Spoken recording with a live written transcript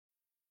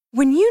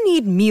When you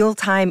need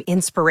mealtime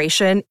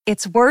inspiration,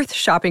 it's worth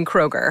shopping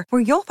Kroger,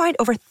 where you'll find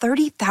over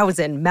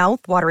 30,000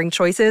 mouth-watering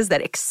choices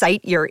that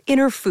excite your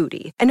inner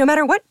foodie. And no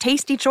matter what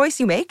tasty choice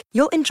you make,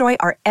 you'll enjoy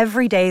our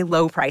everyday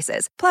low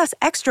prices, plus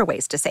extra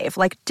ways to save,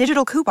 like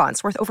digital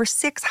coupons worth over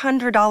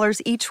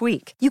 $600 each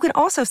week. You can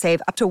also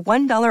save up to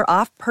 $1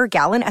 off per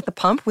gallon at the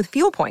pump with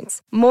fuel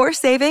points. More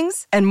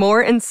savings and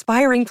more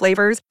inspiring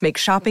flavors make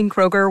shopping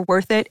Kroger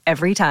worth it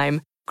every time.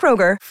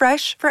 Kroger,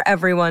 fresh for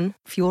everyone.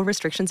 Fuel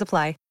restrictions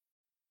apply.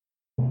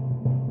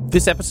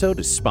 This episode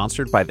is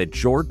sponsored by the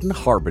Jordan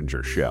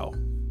Harbinger Show.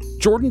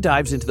 Jordan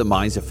dives into the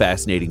minds of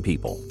fascinating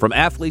people, from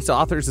athletes,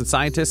 authors, and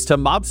scientists to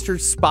mobsters,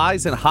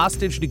 spies, and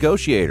hostage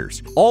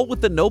negotiators, all with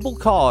the noble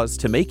cause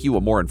to make you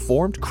a more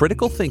informed,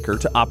 critical thinker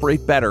to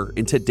operate better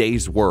in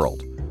today's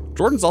world.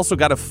 Jordan's also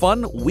got a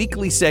fun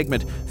weekly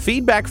segment,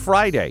 Feedback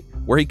Friday,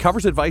 where he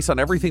covers advice on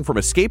everything from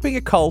escaping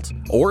a cult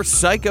or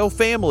psycho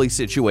family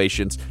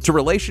situations to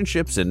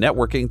relationships and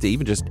networking to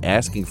even just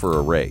asking for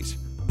a raise.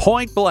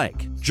 Point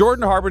blank,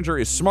 Jordan Harbinger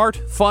is smart,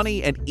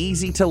 funny, and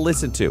easy to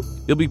listen to.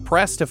 You'll be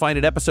pressed to find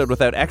an episode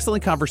without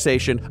excellent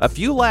conversation, a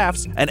few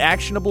laughs, and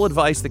actionable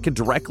advice that can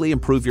directly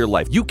improve your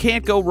life. You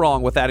can't go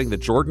wrong with adding the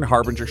Jordan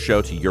Harbinger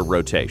Show to your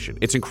rotation.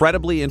 It's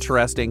incredibly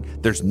interesting.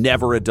 There's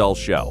never a dull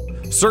show.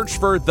 Search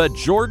for The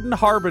Jordan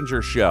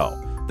Harbinger Show.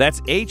 That's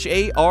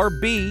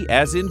HARB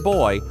as in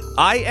boy,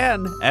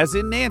 IN as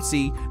in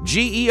Nancy,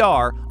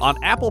 GER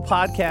on Apple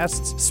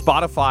Podcasts,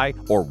 Spotify,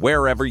 or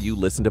wherever you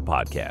listen to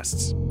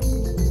podcasts.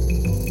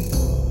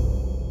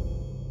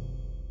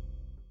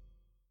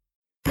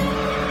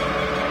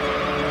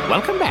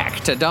 Welcome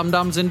back to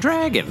Dum-Dums and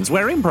Dragons,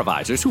 where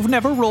improvisers who've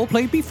never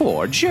roleplayed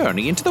before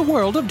journey into the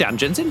world of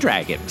Dungeons and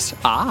Dragons.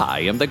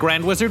 I am the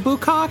Grand Wizard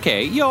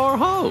Bukake, your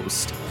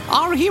host.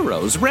 Our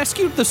heroes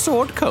rescued the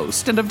Sword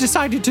Coast and have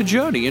decided to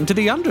journey into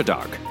the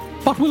Underdark.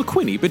 But will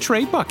Quinny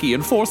betray Bucky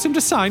and force him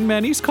to sign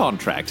Manny's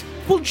contract?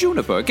 Will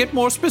Juniper get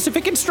more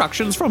specific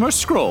instructions from her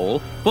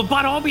scroll? Will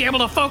Butthole be able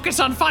to focus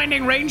on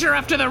finding Ranger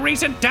after the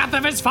recent death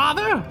of his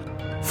father?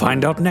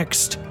 Find out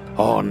next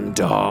on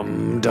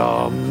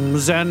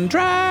Dum-Dums and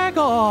Dragons.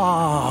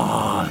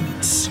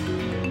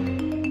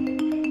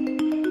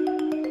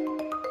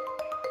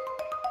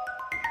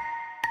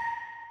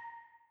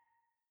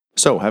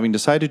 So, having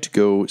decided to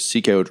go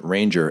seek out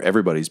Ranger,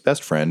 everybody's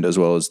best friend, as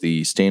well as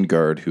the Stained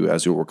Guard, who,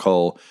 as you'll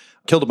recall,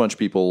 killed a bunch of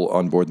people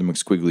on board the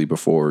McSquiggly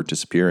before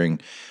disappearing,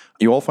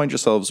 you all find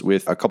yourselves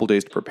with a couple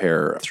days to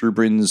prepare. Through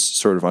Bryn's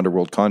sort of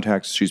underworld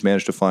contacts, she's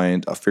managed to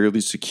find a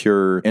fairly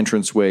secure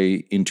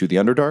entranceway into the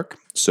Underdark,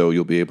 so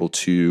you'll be able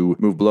to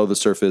move below the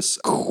surface.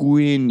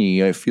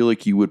 Quinny, I feel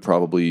like you would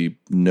probably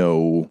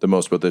know the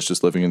most about this,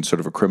 just living in sort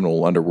of a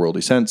criminal,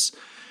 underworldy sense.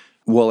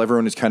 While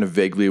everyone is kind of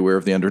vaguely aware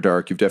of the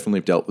Underdark, you've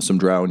definitely dealt with some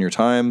drow in your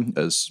time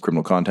as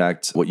criminal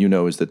contacts. What you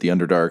know is that the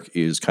Underdark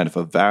is kind of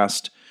a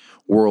vast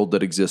world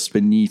that exists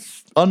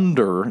beneath,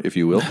 under, if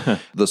you will,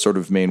 the sort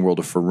of main world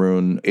of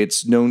Faerun.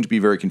 It's known to be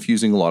very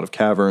confusing, a lot of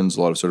caverns,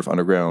 a lot of sort of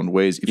underground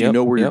ways. If you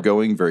know where you're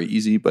going, very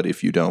easy, but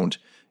if you don't,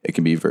 it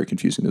can be very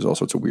confusing. There's all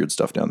sorts of weird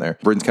stuff down there.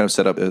 Bryn's kind of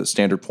set up a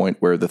standard point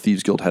where the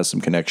Thieves Guild has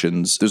some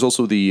connections. There's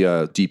also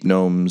the Deep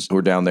Gnomes who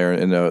are down there,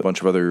 and a bunch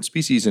of other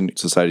species and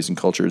societies and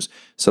cultures,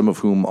 some of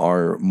whom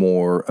are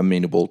more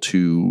amenable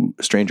to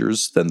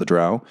strangers than the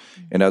drow.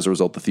 And as a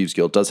result, the Thieves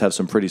Guild does have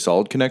some pretty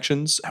solid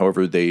connections.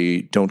 However,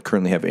 they don't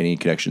currently have any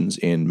connections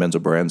in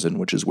Menzoberranzan,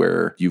 which is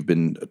where you've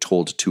been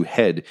told to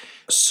head.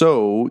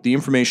 So the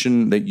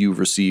information that you've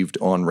received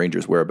on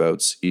Ranger's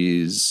whereabouts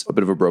is a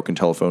bit of a broken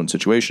telephone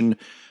situation.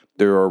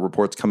 There are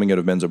reports coming out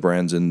of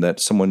Menzoberranzan that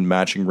someone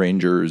matching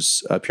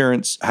Ranger's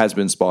appearance has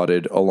been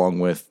spotted, along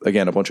with,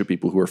 again, a bunch of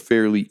people who are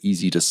fairly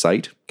easy to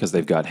sight. Because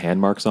they've got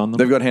hand marks on them?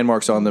 They've got hand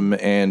marks on them,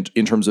 and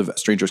in terms of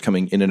strangers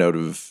coming in and out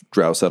of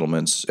drow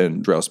settlements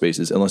and drow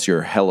spaces, unless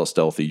you're hella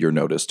stealthy, you're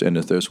noticed. And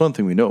if there's one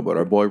thing we know about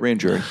our boy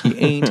Ranger, he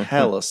ain't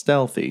hella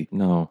stealthy.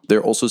 No.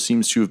 There also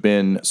seems to have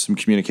been some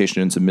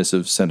communication and some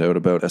missives sent out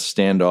about a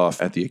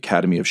standoff at the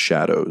Academy of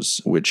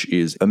Shadows, which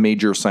is a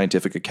major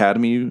scientific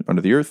academy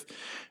under the earth,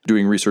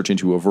 doing research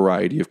into a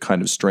variety of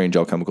kind of strange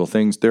alchemical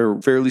things.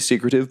 They're fairly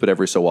secretive, but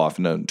every so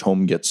often a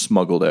tome gets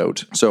smuggled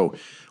out. So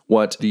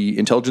what the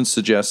intelligence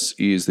suggests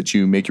is that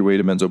you make your way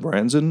to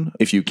Menzoberranzan.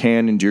 If you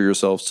can, endear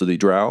yourselves to the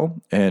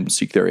drow and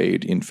seek their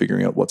aid in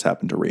figuring out what's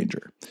happened to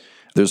Ranger.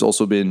 There's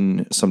also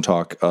been some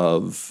talk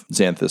of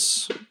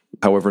Xanthus,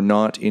 however,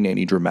 not in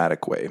any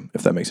dramatic way,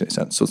 if that makes any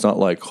sense. So it's not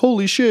like,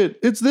 holy shit,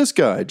 it's this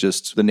guy.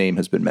 Just the name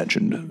has been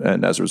mentioned,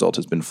 and as a result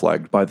has been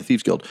flagged by the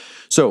Thieves Guild.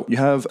 So you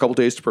have a couple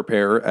days to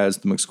prepare as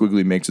the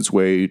McSquiggly makes its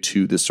way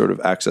to this sort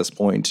of access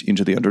point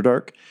into the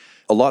Underdark.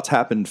 A lot's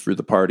happened for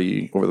the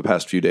party over the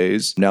past few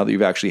days. Now that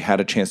you've actually had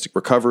a chance to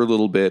recover a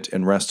little bit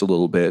and rest a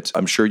little bit,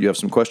 I'm sure you have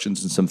some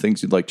questions and some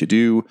things you'd like to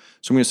do.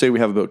 So I'm going to say we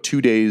have about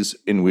 2 days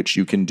in which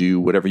you can do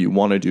whatever you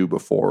want to do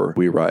before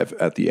we arrive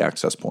at the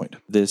access point.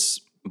 This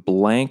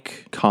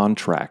blank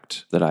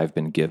contract that I've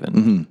been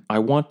given, I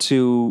want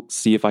to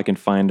see if I can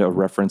find a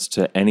reference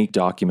to any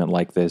document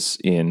like this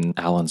in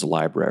Alan's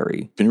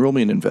library. Can you roll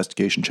me an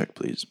investigation check,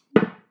 please?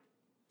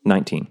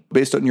 19.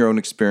 Based on your own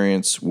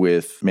experience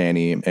with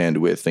Manny and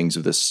with things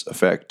of this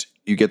effect,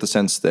 you get the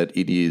sense that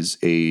it is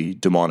a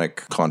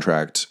demonic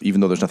contract,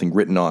 even though there's nothing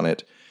written on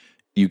it.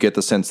 You get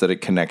the sense that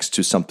it connects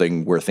to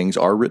something where things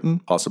are written,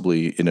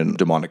 possibly in a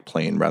demonic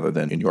plane rather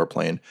than in your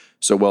plane.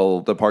 So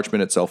while the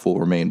parchment itself will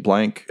remain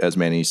blank, as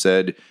Manny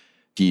said,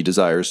 he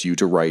desires you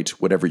to write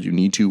whatever you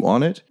need to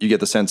on it. You get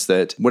the sense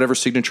that whatever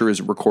signature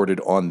is recorded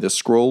on this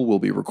scroll will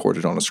be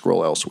recorded on a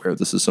scroll elsewhere.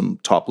 This is some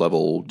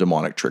top-level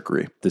demonic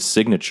trickery. The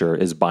signature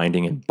is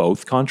binding in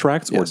both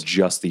contracts or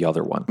just the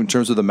other one? In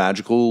terms of the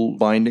magical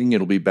binding,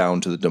 it'll be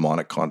bound to the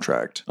demonic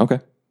contract. Okay.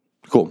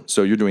 Cool.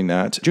 So you're doing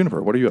that.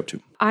 Juniper, what are you up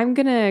to? I'm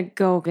going to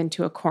go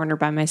into a corner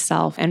by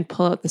myself and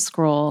pull out the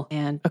scroll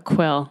and a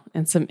quill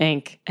and some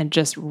ink and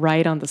just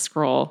write on the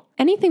scroll.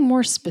 Anything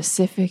more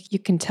specific you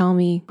can tell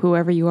me,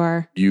 whoever you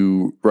are?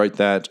 You write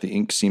that. The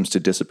ink seems to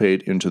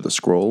dissipate into the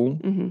scroll,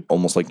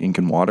 almost like ink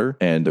and water,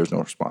 and there's no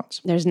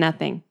response. There's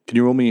nothing. Can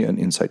you roll me an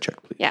insight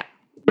check, please? Yeah.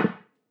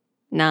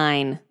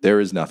 9. There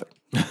is nothing.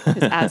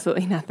 There's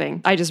absolutely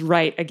nothing. I just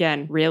write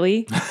again.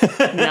 Really?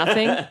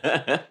 Nothing?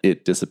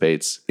 It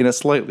dissipates in a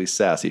slightly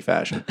sassy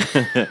fashion.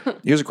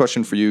 Here's a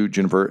question for you,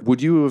 Juniper.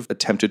 Would you have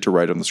attempted to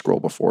write on the scroll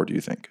before, do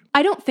you think?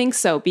 I don't think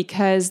so,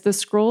 because the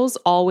scroll's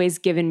always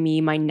given me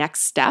my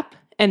next step.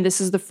 And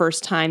this is the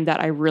first time that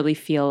I really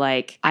feel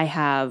like I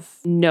have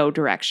no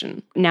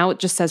direction. Now it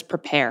just says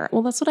prepare.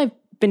 Well, that's what I've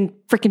been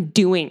freaking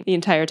doing the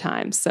entire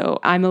time. So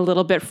I'm a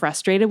little bit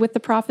frustrated with the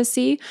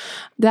prophecy.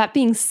 That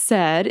being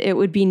said, it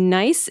would be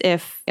nice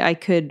if I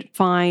could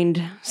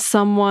find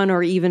someone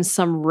or even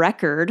some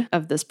record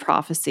of this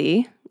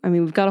prophecy. I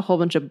mean, we've got a whole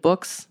bunch of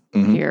books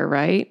here,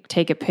 right?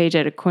 Take a page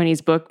out of Quinny's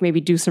book, maybe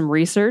do some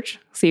research,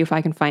 see if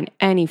I can find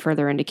any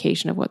further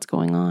indication of what's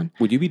going on.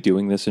 Would you be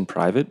doing this in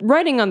private?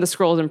 Writing on the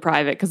scrolls in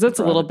private, because it's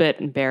a little bit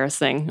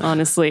embarrassing,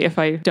 honestly, if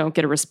I don't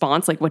get a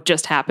response like what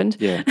just happened.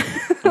 Yeah.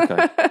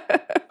 Okay.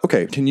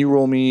 Okay, can you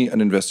roll me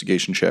an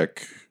investigation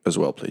check as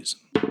well, please?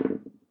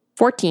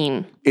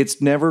 14.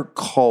 It's never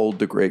called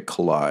The Great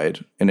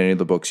Collide in any of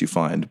the books you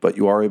find, but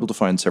you are able to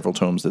find several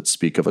tomes that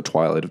speak of a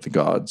twilight of the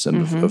gods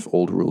and of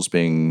old rules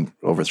being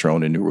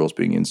overthrown and new rules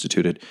being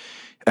instituted.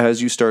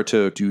 As you start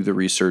to do the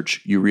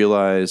research, you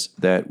realize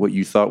that what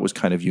you thought was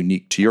kind of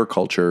unique to your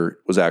culture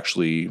was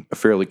actually a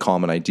fairly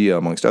common idea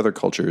amongst other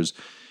cultures.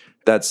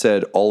 That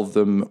said, all of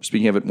them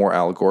speaking of it more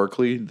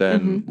allegorically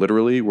than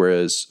literally,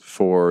 whereas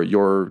for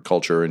your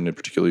culture and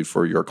particularly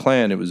for your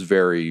clan, it was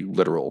very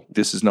literal.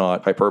 This is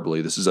not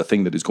hyperbole. This is a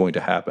thing that is going to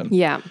happen.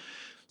 Yeah.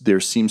 There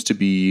seems to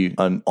be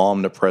an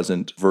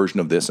omnipresent version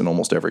of this in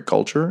almost every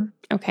culture.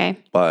 Okay.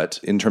 But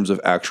in terms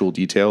of actual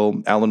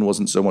detail, Alan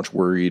wasn't so much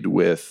worried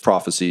with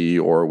prophecy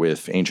or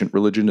with ancient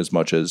religion as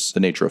much as the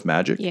nature of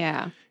magic.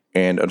 Yeah.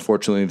 And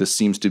unfortunately, this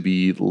seems to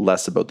be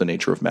less about the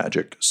nature of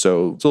magic.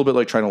 So it's a little bit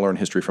like trying to learn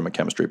history from a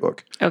chemistry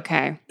book.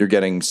 Okay. You're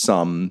getting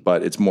some,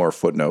 but it's more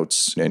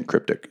footnotes and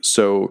cryptic.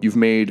 So you've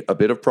made a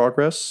bit of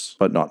progress,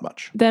 but not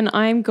much. Then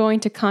I'm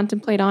going to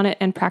contemplate on it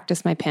and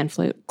practice my pan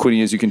flute.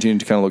 Quinny, as you continue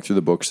to kind of look through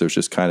the books, there's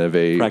just kind of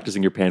a...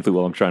 Practicing your pan flute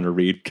while I'm trying to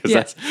read, because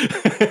that's...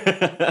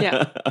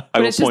 Yeah. I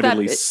will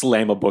pointedly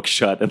slam a book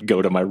shut and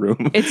go to my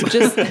room. It's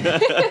just...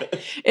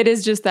 It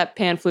is just that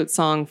pan flute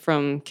song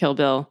from Kill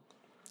Bill.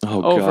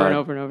 Over and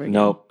over and over again.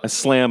 No, I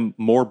slam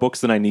more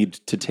books than I need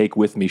to take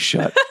with me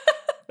shut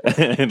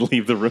and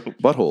leave the room.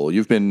 Butthole,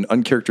 you've been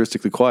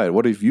uncharacteristically quiet.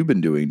 What have you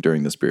been doing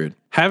during this period?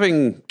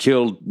 Having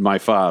killed my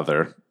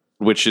father,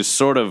 which is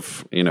sort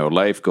of,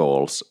 life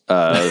goals,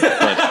 but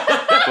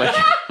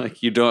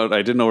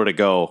I didn't know where to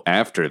go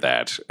after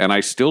that. And I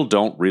still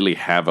don't really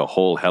have a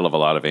whole hell of a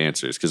lot of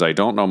answers because I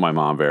don't know my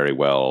mom very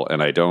well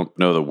and I don't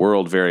know the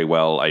world very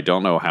well. I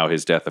don't know how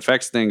his death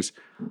affects things.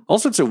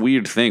 Also, it's a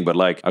weird thing, but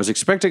I was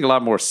expecting a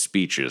lot more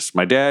speeches.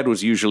 My dad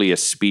was usually a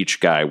speech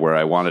guy where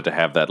I wanted to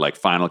have that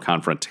final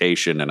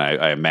confrontation and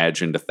I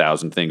imagined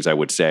 1,000 things I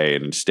would say.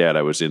 And instead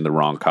I was in the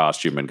wrong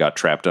costume and got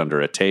trapped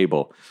under a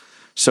table.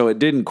 So it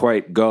didn't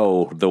quite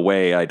go the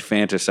way I'd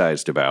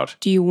fantasized about.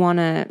 Do you want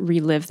to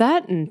relive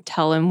that and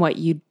tell him what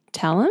you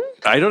tell him?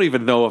 I don't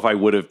even know if I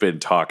would have been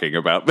talking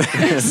about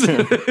this.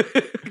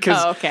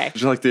 Oh, okay.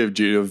 Just like the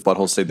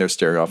Butthole sitting there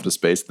staring off into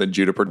space, and then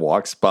Juniper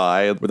walks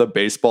by with a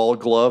baseball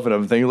glove, and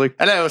I'm thinking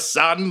hello,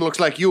 son, looks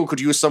like you could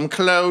use some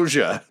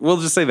closure. We'll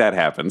just say that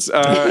happens.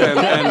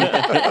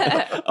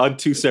 And on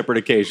 2 separate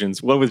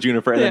occasions, one with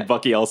Juniper and then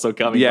Bucky also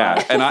coming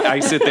by. And I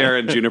sit there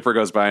and Juniper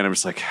goes by and I'm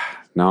just like,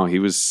 no, he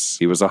was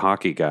a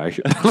hockey guy.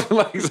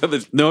 So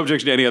there's no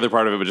objection to any other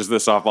part of it, but just the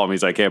softball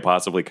means I can't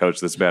possibly coach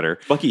this better.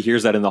 Bucky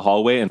hears that in the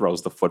hallway and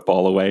throws the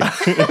football away.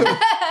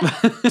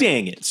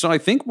 Dang it. So I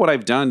think what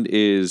I've done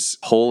is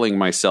holing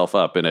myself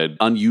up in an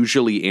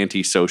unusually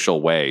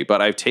antisocial way,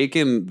 but I've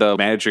taken the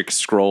magic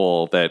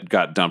scroll that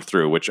got dumped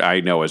through, which I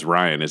know as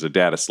Ryan is a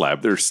data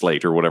slab, or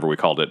slate or whatever we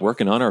called it.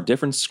 Working on our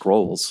different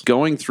scrolls.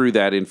 Going through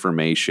that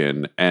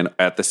information and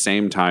at the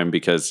same time,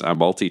 because I'm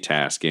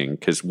multitasking,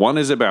 because one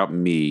is about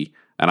me,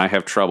 and I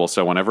have trouble.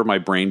 So whenever my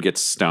brain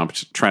gets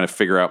stumped trying to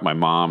figure out my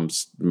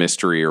mom's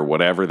mystery or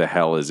whatever the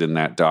hell is in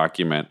that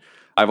document,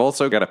 I've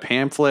also got a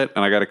pamphlet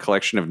and I got a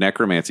collection of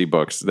necromancy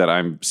books that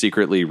I'm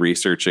secretly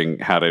researching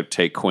how to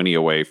take Quinny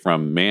away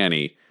from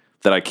Manny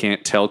that I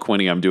can't tell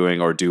Quinny I'm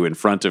doing or do in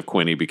front of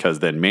Quinny because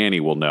then Manny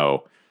will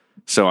know.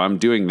 So I'm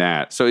doing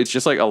that. So it's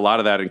just like a lot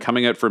of that and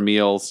coming out for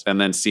meals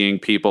and then seeing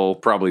people,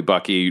 probably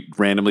Bucky,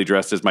 randomly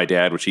dressed as my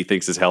dad, which he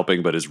thinks is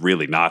helping, but is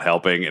really not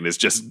helping and is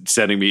just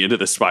sending me into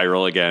the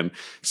spiral again.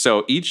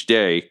 So each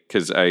day,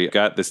 because I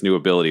got this new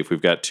ability, if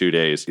we've got 2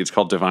 days, it's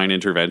called Divine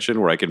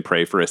Intervention, where I can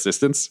pray for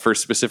assistance for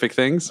specific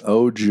things.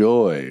 Oh,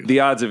 joy.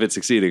 The odds of it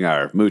succeeding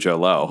are mucho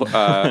low.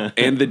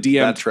 And the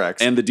DM That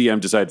tracks. And the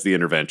DM decides the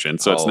intervention.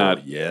 So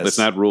it's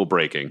not rule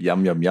breaking.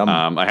 Yum, yum, yum.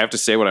 I have to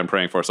say what I'm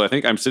praying for. So I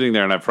think I'm sitting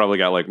there and I've probably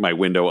got like my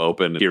window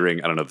open,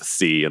 hearing, I don't know, the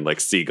sea and like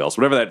seagulls,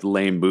 whatever that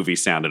lame movie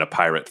sound in a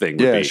pirate thing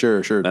would be. Yeah,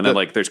 sure. And then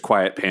like there's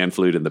quiet pan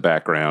flute in the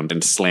background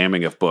and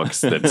slamming of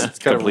books that's It's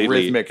kind completely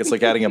of rhythmic. It's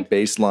like adding a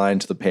bass line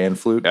to the pan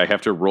flute. I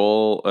have to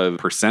roll a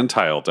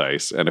percentile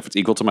dice, and if it's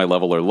equal to my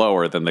level or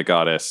lower, then the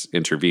goddess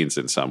intervenes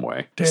in some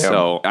way. Damn.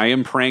 So I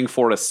am praying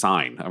for a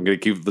sign. I'm going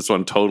to keep this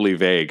one totally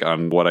vague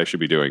on what I should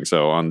be doing.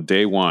 So on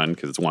day 1,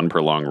 because it's 1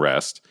 per long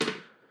rest,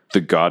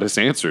 the goddess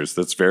answers.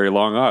 That's very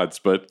long odds,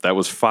 but that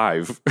was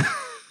 5.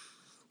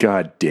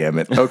 God damn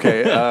it.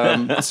 Okay,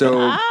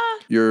 so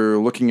you're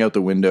looking out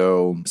the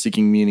window,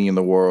 seeking meaning in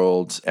the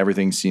world.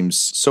 Everything seems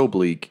so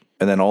bleak.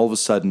 And then all of a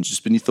sudden,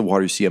 just beneath the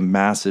water, you see a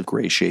massive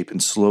gray shape,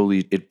 and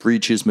slowly it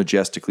breaches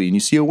majestically. And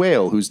you see a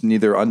whale who's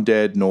neither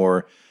undead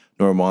nor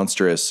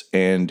monstrous.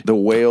 And the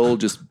whale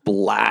just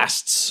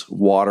blasts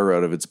water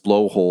out of its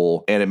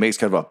blowhole, and it makes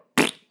kind of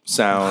a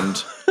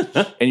sound.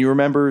 And you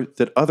remember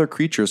that other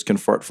creatures can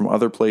fart from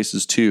other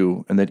places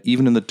too, and that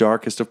even in the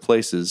darkest of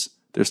places,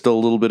 there's still a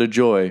little bit of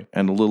joy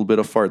and a little bit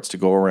of farts to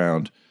go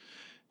around.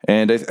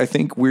 And I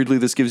think, weirdly,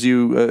 this gives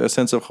you a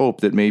sense of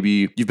hope that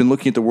maybe you've been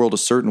looking at the world a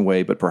certain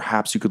way, but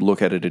perhaps you could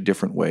look at it a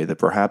different way, that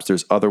perhaps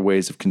there's other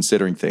ways of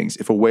considering things.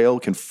 If a whale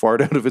can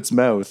fart out of its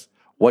mouth,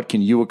 what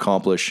can you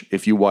accomplish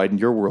if you widen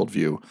your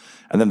worldview?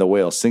 And then the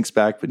whale sinks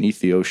back beneath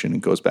the ocean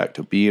and goes back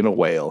to being a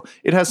whale.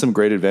 It has some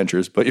great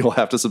adventures, but you'll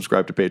have to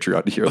subscribe to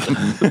Patreon to hear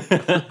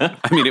them.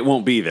 I mean, it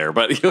won't be there,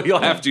 but you'll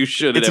have to,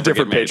 should it It's a ever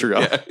different get made.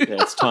 Patreon. Yeah.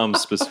 Yeah, it's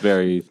Tom's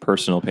very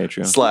personal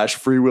Patreon. /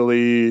 Free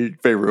Willy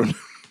Faerun.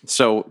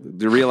 So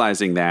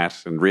realizing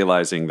that and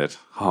realizing that,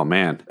 oh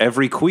man,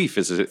 every queef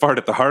is a fart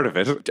at the heart of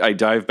it. I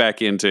dive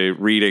back into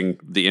reading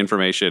the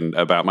information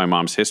about my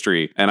mom's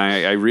history, and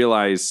I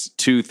realize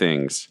 2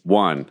 things.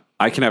 1,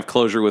 I can have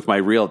closure with my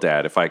real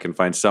dad if I can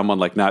find someone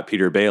like not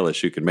Peter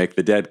Baelish who can make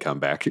the dead come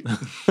back.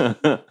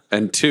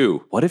 And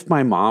 2, what if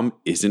my mom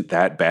isn't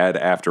that bad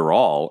after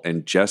all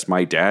and just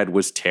my dad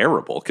was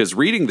terrible? Because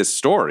reading this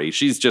story,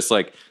 she's just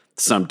like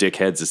some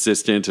dickhead's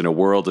assistant in a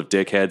world of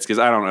dickheads, because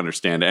I don't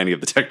understand any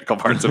of the technical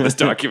parts of this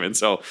document.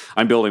 So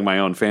I'm building my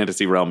own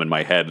fantasy realm in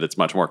my head that's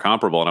much more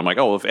comparable. And I'm like,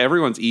 oh, if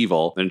everyone's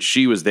evil, then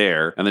she was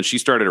there. And then she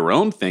started her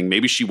own thing.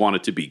 Maybe she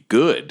wanted to be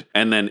good.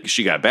 And then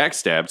she got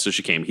backstabbed. So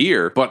she came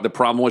here. But the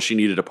problem was she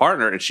needed a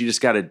partner, and she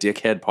just got a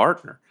dickhead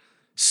partner.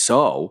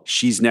 So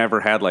she's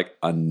never had like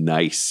a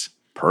nice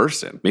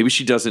person. Maybe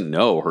she doesn't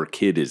know her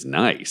kid is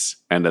nice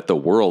and that the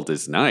world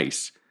is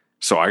nice.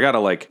 So I got to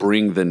like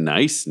bring the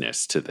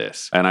niceness to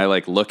this. And I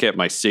like look at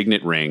my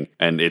signet ring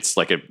and it's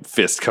like a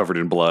fist covered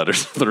in blood or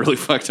something really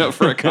fucked up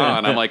for a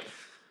con. I'm like,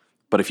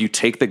 but if you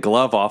take the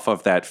glove off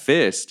of that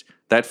fist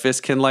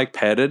can like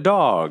pet a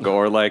dog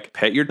or like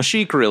pet your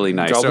cheek really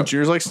nice. Goblin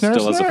Jr.'s like, snare,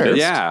 Still has a snare. fist.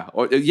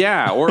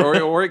 Yeah.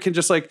 Or it can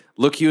just like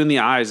look you in the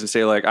eyes and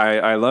say like,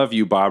 I love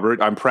you,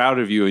 Bobbert. I'm proud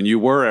of you. And you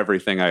were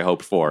everything I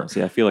hoped for.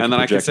 See, I feel like and you're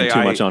then I can projecting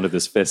say too much onto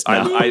this fist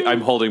now. I'm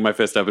holding my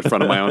fist up in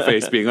front of my own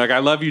face being like, I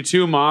love you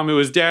too, Mom. It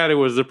was Dad. It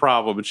was the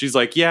problem. And she's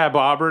like, yeah,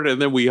 Bobbert.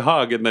 And then we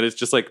hug. And then it's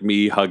just like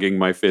me hugging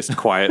my fist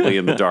quietly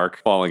in the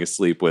dark, falling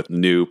asleep with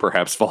new,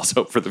 perhaps false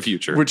hope for the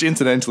future. Which,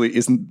 incidentally,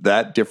 isn't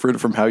that different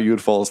from how you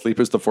would fall asleep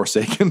as the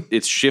Forsaken?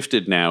 It's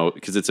shifted now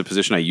because it's a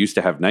position I used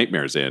to have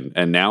nightmares in,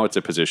 and now it's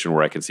a position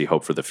where I can see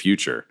hope for the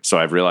future. So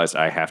I've realized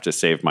I have to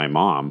save my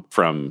mom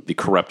from the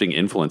corrupting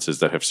influences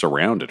that have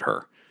surrounded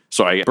her.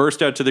 So I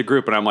burst out to the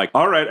group and I'm like,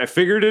 all right, I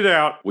figured it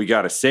out. We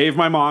got to save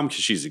my mom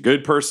because she's a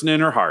good person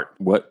in her heart.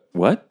 What?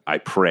 I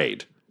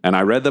prayed. And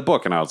I read the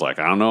book and I was like,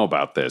 I don't know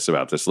about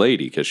this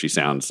lady because she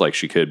sounds like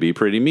she could be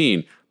pretty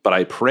mean. But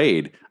I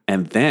prayed,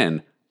 and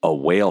then a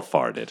whale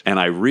farted. And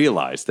I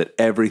realized that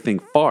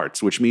everything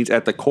farts, which means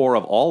at the core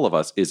of all of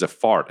us is a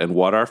fart. And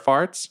what are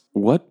farts?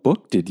 What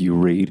book did you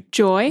read?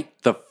 Joy.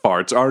 The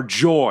farts are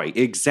joy.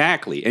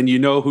 Exactly. And you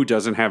know who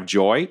doesn't have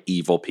joy?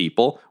 Evil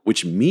people,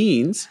 which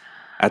means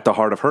at the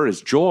heart of her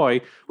is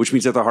joy, which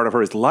means at the heart of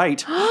her is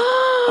light.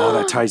 Oh,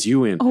 that ties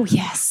you in. Oh,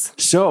 yes.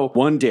 So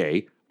one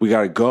day, we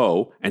got to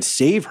go and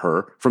save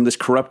her from this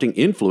corrupting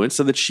influence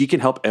so that she can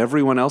help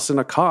everyone else in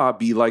Akka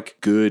be like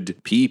good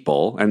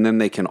people. And then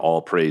they can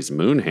all praise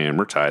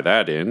Moonhammer, tie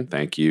that in.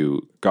 Thank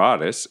you,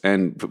 goddess.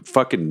 And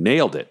fucking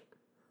nailed it.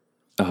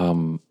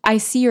 I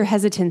see your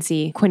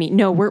hesitancy, Quinny.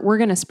 No, we're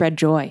going to spread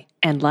joy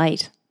and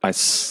light I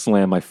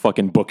slam my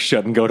fucking book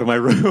shut and go to my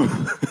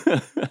room.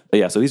 But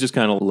yeah, so he's just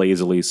kind of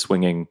lazily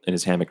swinging in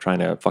his hammock trying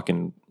to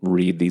fucking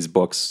read these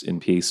books in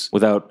peace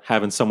without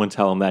having someone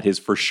tell him that his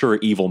for sure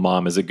evil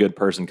mom is a good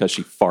person because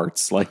she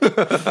farts. Like,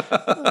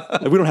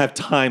 we don't have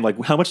time.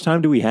 Like, how much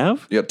time do we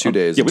have? You got 2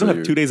 days. Yeah, we don't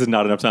have 2 days is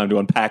not enough time to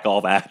unpack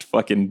all that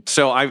fucking...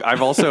 So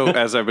I've also,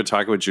 as I've been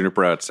talking with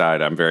Juniper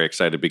outside, I'm very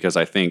excited because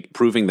I think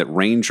proving that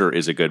Ranger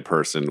is a good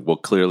person will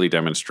clearly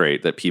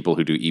demonstrate that people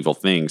who do evil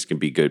things can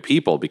be good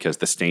people, because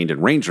the Stained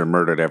and Ranger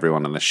murdered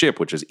everyone on the ship,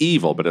 which is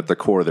evil, but at the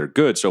core they're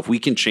good. So if we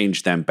can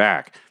change them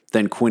back,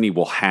 then Quinny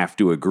will have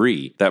to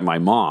agree that my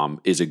mom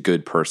is a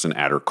good person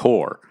at her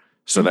core.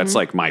 So that's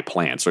like my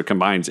plan. So it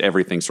combines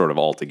everything sort of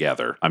all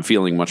together. I'm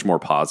feeling much more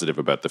positive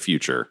about the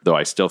future, though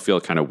I still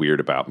feel kind of weird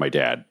about my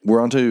dad.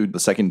 We're on to the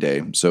second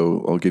day,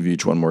 so I'll give you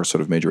each one more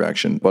sort of major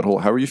action. Butthole,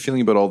 how are you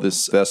feeling about all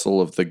this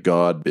vessel of the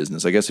god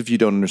business? I guess if you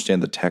don't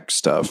understand the tech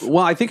stuff.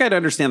 Well, I think I'd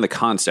understand the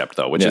concept,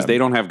 though, which is they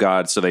don't have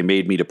gods, so they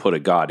made me to put a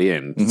god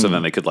in, so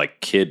then they could, like,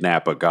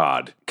 kidnap a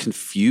god.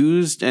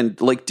 Confused and,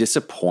 like,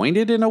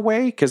 disappointed in a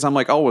way, because I'm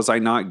like, oh, was I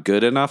not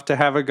good enough to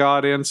have a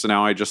god in? So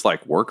now I just,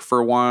 like, work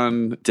for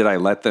one. Did I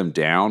let them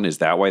down? Is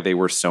that why they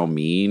were so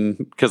mean?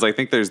 Because I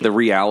think there's the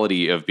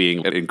reality of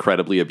being an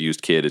incredibly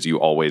abused kid is you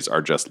always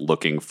are just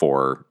looking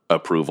for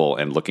approval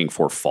and looking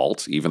for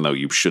fault, even though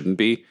you shouldn't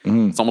be.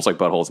 It's almost like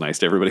Butthole's nice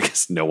to everybody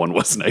because no one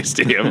was nice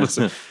to him.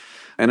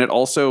 And it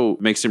also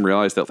makes him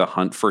realize that the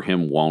hunt for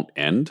him won't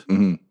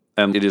end.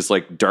 And it is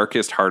like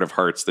darkest heart of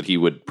hearts that he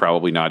would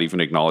probably not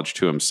even acknowledge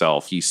to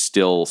himself. He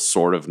still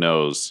sort of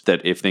knows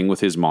that if thing with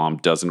his mom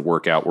doesn't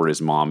work out where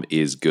his mom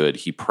is good,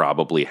 he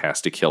probably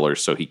has to kill her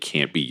so he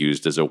can't be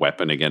used as a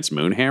weapon against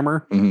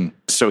Moonhammer.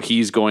 So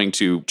he's going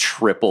to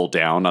triple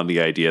down on the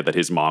idea that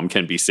his mom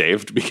can be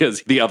saved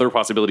because the other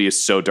possibility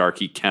is so dark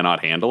he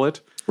cannot handle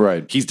it.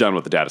 Right. He's done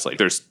with the data slate.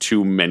 There's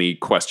too many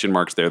question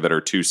marks there that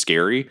are too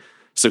scary.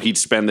 So he'd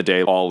spend the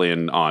day all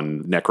in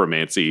on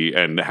necromancy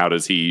and how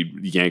does he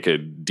yank a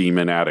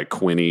demon out of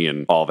Quinny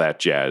and all that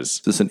jazz.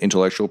 Is this an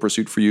intellectual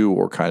pursuit for you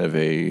or kind of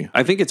a...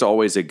 I think it's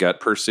always a gut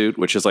pursuit,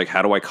 which is like,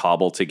 how do I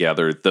cobble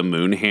together the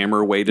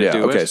Moonhammer way to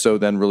do it? Okay, so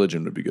then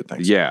religion would be good,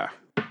 thanks. Yeah.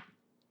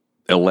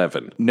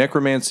 11.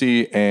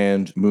 Necromancy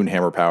and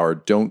Moonhammer power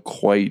don't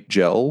quite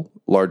gel,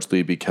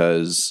 largely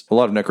because a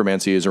lot of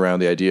necromancy is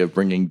around the idea of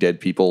bringing dead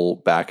people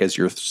back as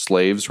your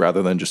slaves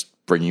rather than just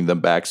bringing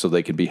them back so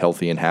they can be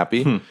healthy and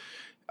happy.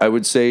 I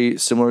would say,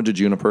 similar to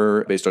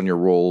Juniper, based on your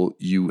role,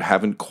 you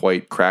haven't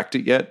quite cracked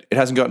it yet. It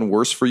hasn't gotten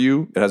worse for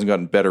you. It hasn't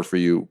gotten better for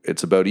you.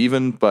 It's about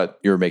even, but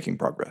you're making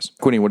progress.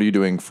 Quinny, what are you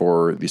doing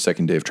for the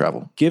second day of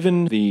travel?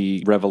 Given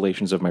the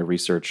revelations of my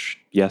research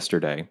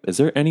yesterday, is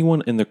there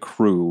anyone in the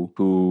crew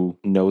who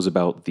knows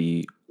about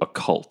the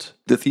occult?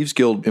 The Thieves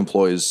Guild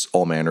employs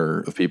all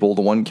manner of people.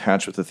 The one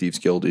catch with the Thieves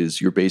Guild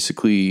is you're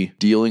basically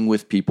dealing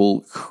with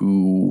people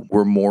who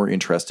were more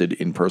interested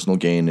in personal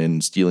gain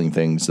and stealing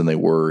things than they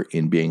were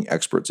in being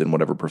experts in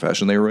whatever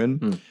profession they were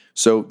in.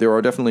 So there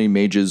are definitely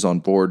mages on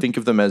board. Think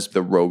of them as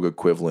the rogue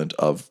equivalent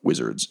of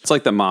wizards. It's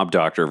like the mob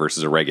doctor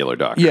versus a regular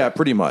doctor. Yeah,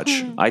 pretty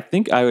much. I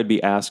think I would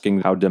be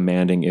asking how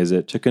demanding is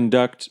it to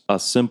conduct a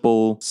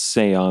simple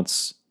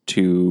seance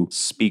to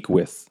speak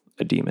with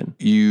a demon.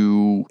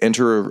 You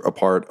enter a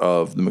part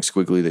of the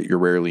McSquiggly that you're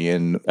rarely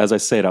in. As I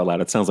say it out loud,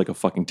 it sounds like a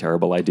fucking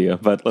terrible idea,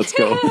 but let's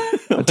go.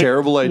 A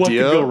terrible idea? What could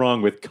go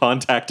wrong with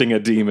contacting a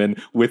demon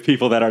with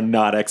people that are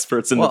not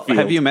experts in the field?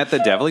 Have you met the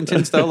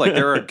Devlingtons, though? Like,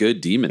 there are good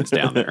demons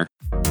down there.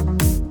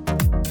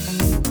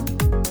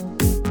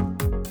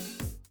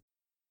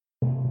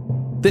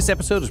 This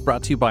episode is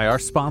brought to you by our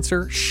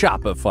sponsor,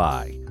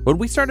 Shopify. When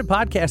we started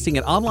podcasting,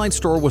 an online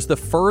store was the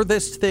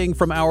furthest thing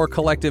from our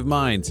collective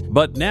minds.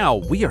 But now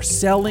we are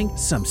selling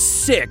some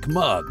sick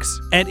mugs.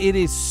 And it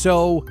is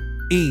so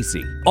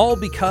easy. All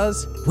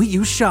because we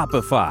use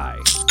Shopify.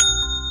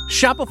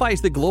 Shopify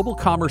is the global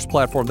commerce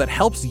platform that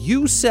helps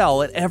you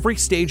sell at every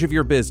stage of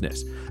your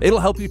business.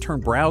 It'll help you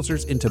turn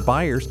browsers into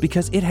buyers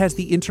because it has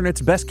the internet's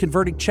best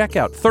converting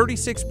checkout,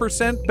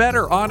 36%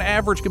 better on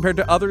average compared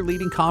to other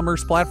leading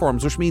commerce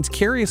platforms, which means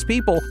curious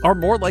people are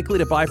more likely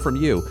to buy from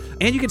you.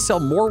 And you can sell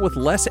more with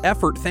less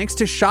effort thanks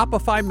to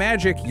Shopify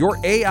Magic, your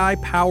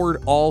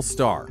AI-powered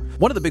all-star.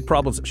 One of the big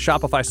problems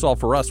Shopify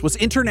solved for us was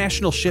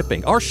international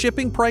shipping. Our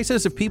shipping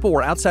prices, if people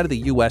were outside of the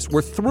US,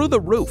 were through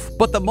the roof.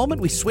 But the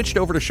moment we switched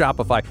over to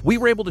Shopify, we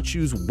were able to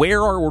choose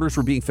where our orders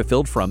were being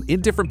fulfilled from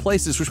in different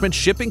places, which meant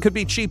shipping could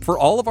be cheap for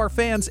all of our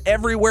fans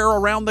everywhere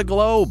around the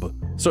globe.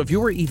 So if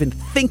you were even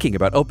thinking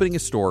about opening a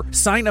store,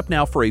 sign up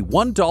now for a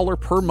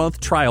 $1 per month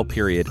trial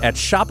period at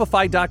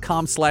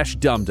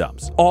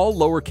shopify.com/dumdums, all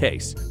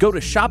lowercase. Go to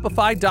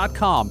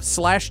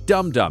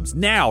shopify.com/dumdums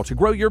now to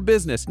grow your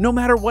business no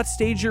matter what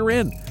stage you're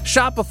in.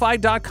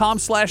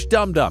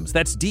 Shopify.com/dumdums.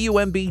 That's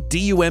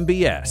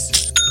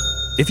DUMBDUMBS.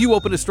 If you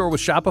open a store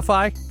with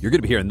Shopify, you're going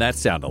to be hearing that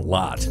sound a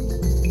lot.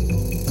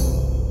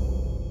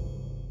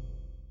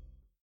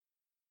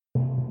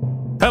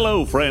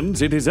 Hello,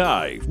 friends. It is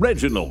I,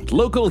 Reginald,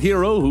 local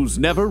hero who's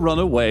never run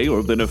away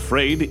or been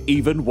afraid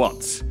even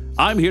once.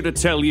 I'm here to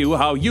tell you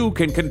how you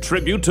can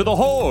contribute to the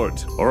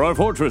Horde, or our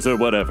fortress or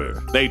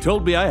whatever. They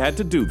told me I had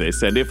to do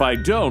this, and if I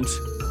don't,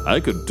 I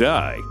could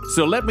die.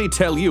 So let me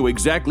tell you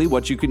exactly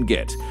what you can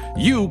get.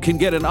 You can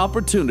get an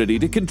opportunity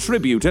to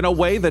contribute in a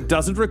way that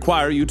doesn't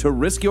require you to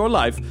risk your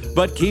life,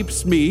 but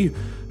keeps me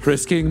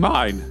risking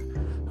mine.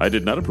 I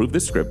did not approve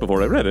this script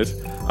before I read it.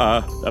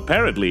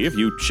 Apparently, if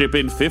you chip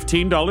in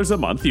 $15 a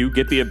month, you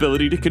get the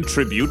ability to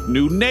contribute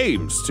new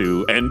names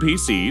to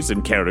NPCs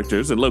and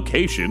characters and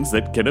locations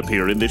that can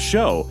appear in this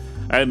show.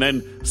 And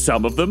then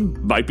some of them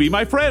might be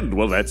my friend.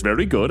 Well, that's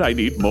very good. I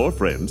need more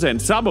friends. And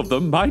some of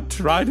them might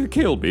try to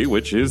kill me,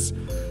 which is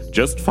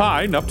just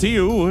fine. Up to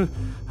you.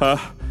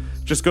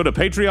 Just go to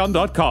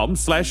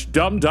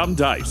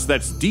patreon.com/dumdumdice.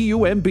 That's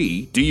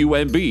DUMBDICE.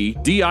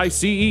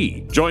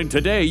 Join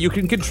today. You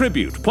can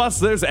contribute. Plus,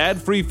 there's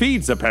ad-free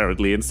feeds,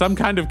 apparently, in some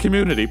kind of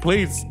community.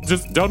 Please,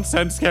 just don't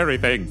send scary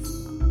things.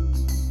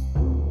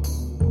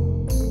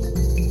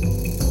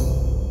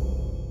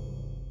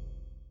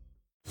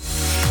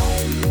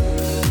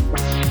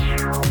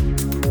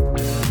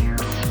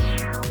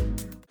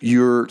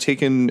 You're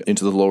taken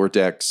into the lower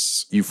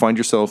decks. You find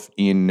yourself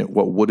in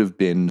what would have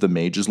been the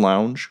Mage's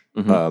Lounge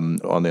on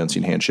the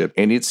Unseen Handship.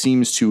 And it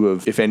seems to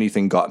have, if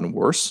anything, gotten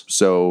worse.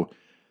 So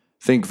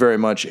think very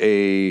much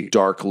a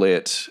dark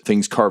lit,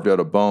 things carved out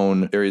of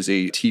bone. There is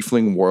a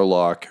tiefling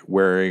warlock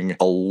wearing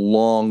a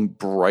long,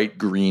 bright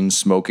green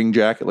smoking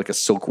jacket, like a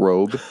silk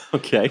robe.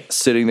 Okay.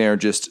 Sitting there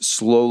just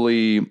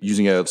slowly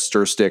using a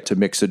stir stick to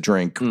mix a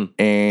drink.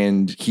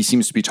 And he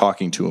seems to be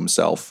talking to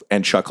himself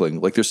and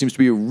chuckling. Like there seems to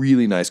be a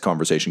really nice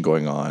conversation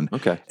going on.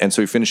 Okay. And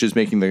so he finishes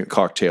making the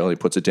cocktail and he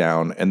puts it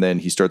down and then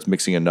he starts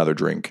mixing another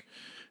drink.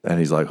 And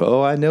he's like,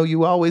 oh, I know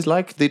you always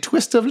like the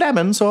twist of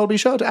lemon, so I'll be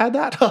sure to add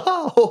that.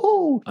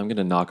 I'm going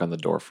to knock on the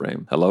door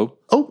frame. Hello?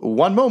 Oh,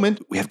 one moment.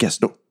 We have guests.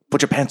 No,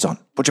 put your pants on.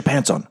 Put your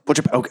pants on.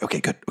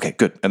 Okay, good. Okay,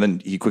 good. And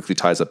then he quickly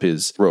ties up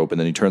his robe and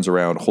then he turns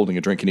around holding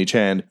a drink in each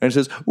hand and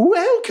says,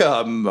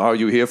 welcome. Are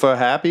you here for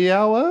happy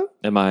hour?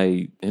 Am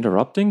I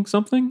interrupting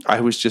something? I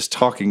was just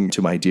talking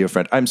to my dear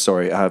friend. I'm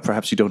sorry.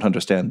 Perhaps you don't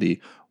understand the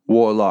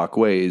warlock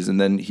ways.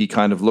 And then he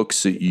kind of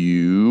looks at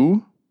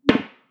you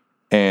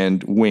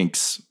and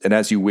winks. And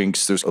as he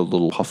winks, there's a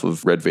little puff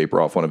of red vapor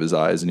off one of his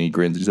eyes, and he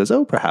grins and he says,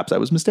 oh, perhaps I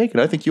was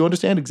mistaken. I think you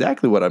understand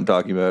exactly what I'm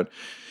talking about.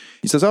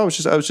 He says, oh,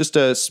 I was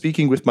just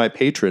speaking with my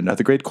patron,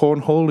 the great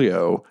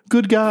Cornholio.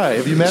 Good guy.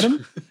 Have you met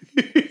him?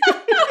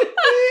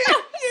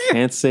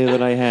 Can't say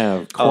that I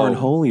have.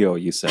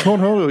 Cornholio, you said.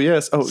 Cornholio,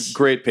 yes. Oh,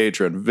 great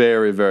patron.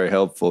 Very, very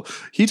helpful.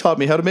 He taught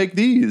me how to make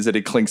these, and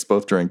he clinks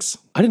both drinks.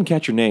 I didn't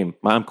catch your name.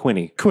 I'm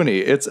Quinny. Quinny,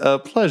 it's a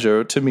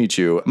pleasure to meet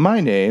you. My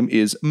name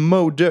is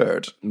Moe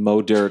Dirt.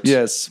 Moe Dirt.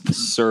 Yes.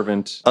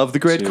 Servant. Of the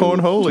great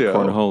Cornholio.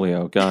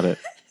 Cornholio, got it.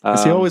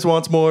 He always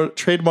wants more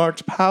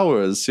trademarked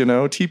powers,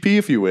 TP,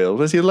 if you will,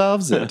 because he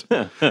loves it.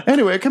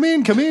 Anyway, come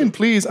in,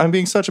 please. I'm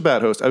being such a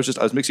bad host. I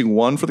was mixing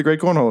one for the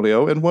great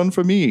Cornholio and one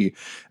for me.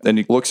 Then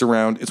he looks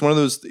around. It's one of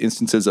those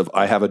instances of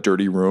I have a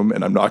dirty room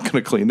and I'm not going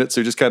to clean it.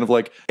 So he just kind of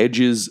like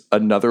edges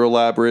another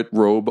elaborate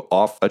robe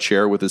off a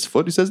chair with his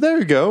foot. He says, there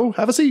you go.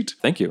 Have a seat.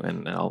 Thank you.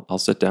 And I'll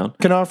sit down.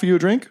 Can I offer you a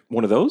drink?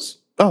 One of those?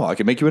 Oh, I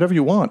can make you whatever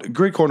you want.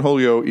 Great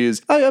Cornholio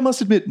is, I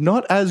must admit,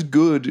 not as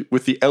good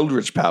with the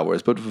eldritch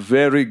powers, but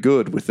very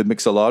good with the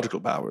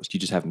mixological powers. Do you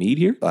just have mead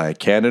here? I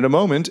can in a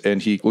moment. And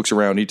he looks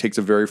around. He takes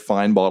a very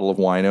fine bottle of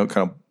wine out,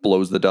 kind of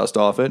blows the dust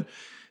off it.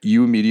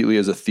 You immediately,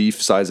 as a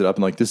thief, size it up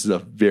and like, this is a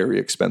very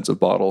expensive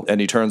bottle. And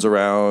he turns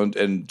around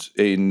and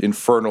an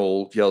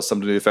infernal yells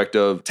something to the effect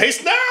of,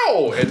 taste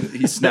now! And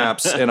he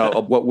snaps and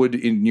what would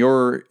in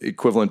your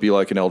equivalent be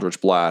like an eldritch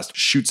blast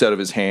shoots out of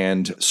his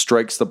hand,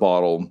 strikes the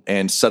bottle,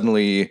 and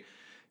suddenly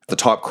the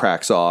top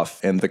cracks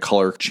off and the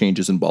color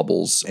changes and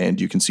bubbles. And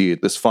you can see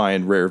this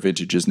fine, rare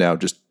vintage is now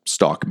just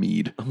stock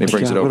mead. Oh, it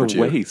brings it over to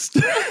you. Waste.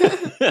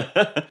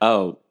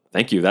 Oh,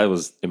 thank you. That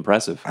was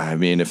impressive. I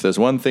mean, if there's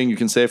one thing you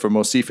can say for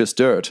Mosephus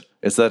Dirt,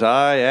 it's that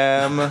I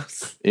am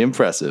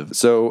impressive.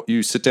 So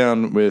you sit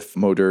down with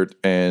Moe Dirt,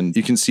 and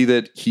you can see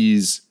that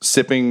he's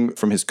sipping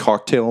from his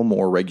cocktail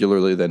more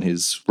regularly than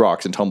his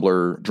rocks and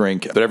tumbler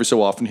drink. But every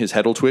so often, his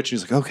head will twitch. And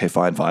he's like, okay,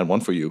 fine,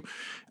 one for you.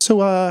 So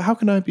how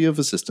can I be of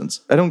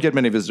assistance? I don't get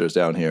many visitors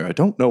down here. I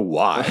don't know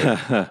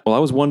why. Well, I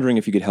was wondering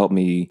if you could help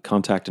me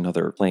contact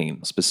another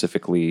plane,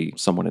 specifically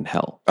someone in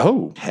hell.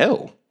 Oh,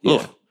 hell. Yeah.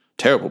 Ugh.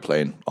 Terrible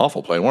plane.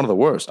 Awful plane. One of the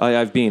worst.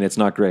 I've been. It's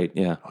not great.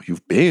 Yeah. Oh,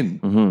 you've been?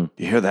 Mm-hmm.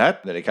 You hear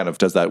that? Then he kind of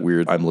does that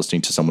weird, I'm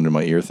listening to someone in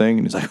my ear thing.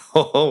 And he's like,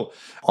 oh,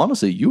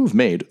 honestly, you have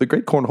made the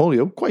great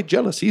Cornholio quite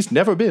jealous. He's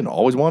never been.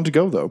 Always wanted to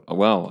go, though.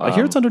 Well, I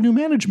hear it's under new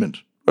management.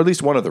 Or at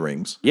least one of the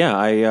rings. Yeah,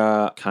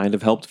 I kind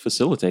of helped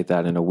facilitate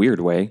that in a weird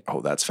way.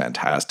 Oh, that's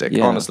fantastic.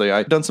 Yeah. Honestly,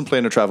 I've done some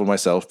planar travel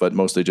myself, but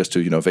mostly just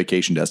to,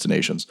 vacation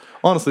destinations.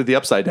 Honestly, the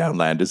Upside Down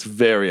land is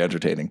very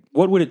entertaining.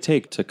 What would it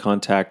take to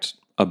contact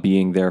a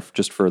being there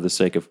just for the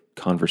sake of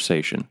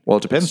conversation. Well,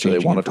 it depends. Do they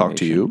Exchanging want to talk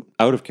to you? information.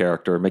 Out of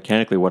character,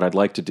 mechanically, what I'd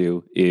like to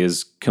do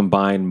is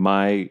combine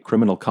my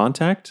criminal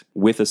contact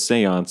with a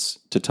seance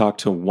to talk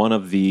to one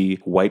of the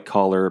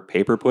white-collar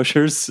paper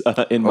pushers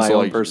in my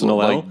own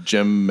personal L. Like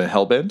Jim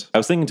Hellbent? I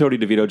was thinking Tony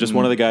DeVito, just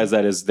one of the guys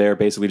that is there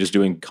basically just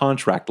doing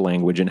contract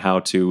language and how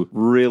to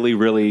really,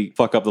 really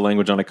fuck up the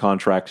language on a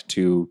contract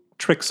to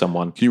trick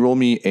someone. Can you roll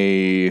me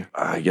an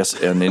A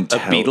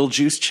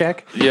Beetlejuice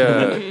check?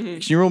 Yeah.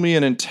 Can you roll me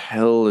an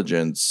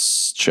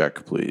intelligence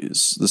check,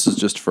 please? This is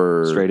just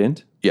for... Straight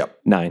int? Yeah.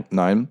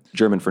 9.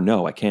 German for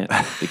no, I can't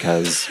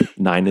because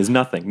 9 is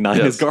nothing.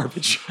 9 is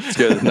garbage. It's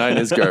good. 9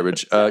 is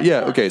garbage.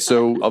 Yeah, okay.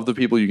 So of the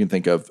people you can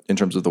think of in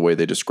terms of the way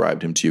they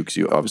described him to you, because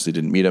you obviously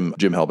didn't meet him,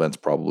 Jim Hellbent's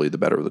probably the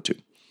better of the two.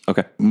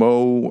 Okay.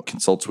 Moe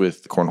consults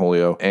with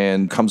Cornholio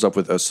and comes up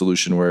with a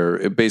solution where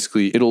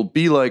it'll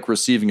be like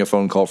receiving a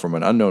phone call from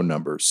an unknown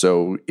number.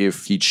 So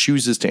if he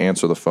chooses to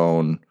answer the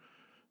phone,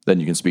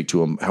 then you can speak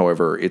to him.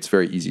 However, it's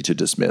very easy to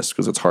dismiss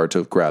because it's hard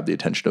to grab the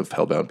attention of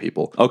hellbound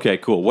people. Okay,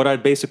 cool. What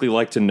I'd basically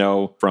like to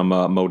know from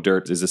Moe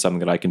Dirt, is this something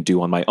that I can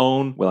do on my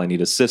own? Will I need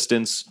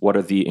assistance? What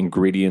are the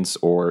ingredients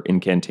or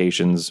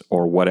incantations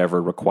or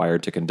whatever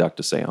required to conduct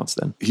a seance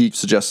then? He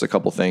suggests a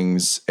couple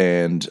things,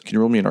 and can you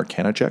roll me an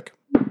Arcana check?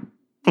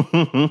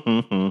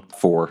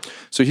 4.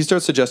 So he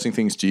starts suggesting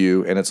things to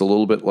you, and it's a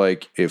little bit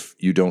like if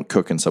you don't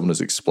cook and someone is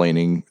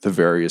explaining the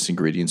various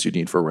ingredients you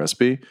need for a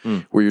recipe,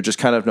 where you're just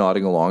kind of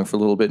nodding along for a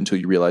little bit until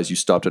you realize you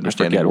stopped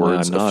understanding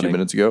words a few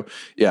minutes ago.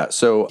 Yeah,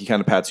 so he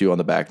kind of pats you on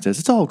the back and says,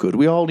 it's all good.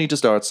 We all need to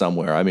start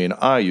somewhere. I mean,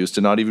 I used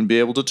to not even be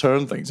able to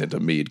turn things into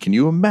mead. Can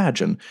you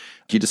imagine?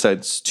 He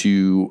decides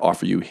to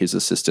offer you his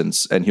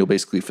assistance, and he'll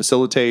basically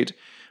facilitate.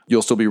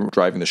 You'll still be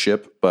driving the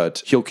ship,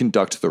 but he'll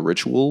conduct the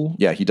ritual.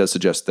 Yeah, he does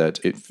suggest that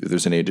if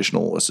there's any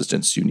additional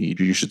assistance you need,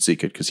 you should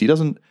seek it, because he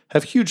doesn't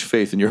have huge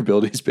faith in your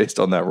abilities based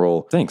on that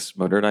role. Thanks,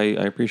 Moe Dirt. I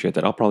appreciate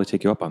that. I'll probably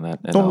take you up on that.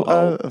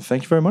 And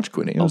thank you very much,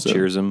 Quinny. I'll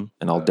cheers him,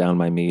 and I'll down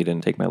my mead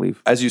and take my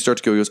leave. As you start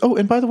to go, he goes, oh,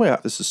 and by the way,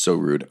 this is so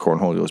rude.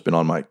 Cornholio has been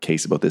on my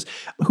case about this.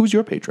 Who's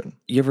your patron?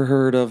 You ever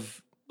heard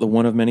of the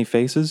One of Many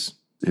Faces?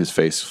 His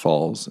face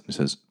falls. He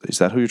says, is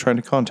that who you're trying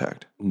to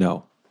contact?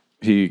 No.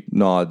 He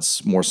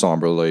nods more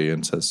somberly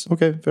and says,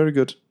 okay, very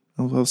good.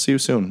 I'll see you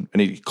soon.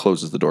 And he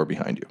closes the door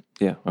behind you.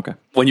 Yeah, okay.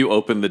 When you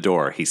open the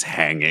door, he's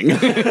hanging.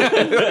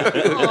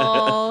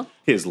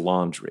 His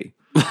laundry.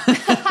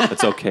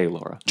 That's okay,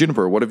 Laura.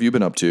 Juniper, what have you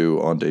been up to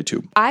on day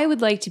 2? I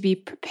would like to be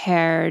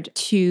prepared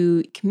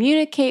to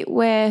communicate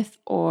with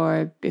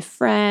or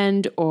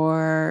befriend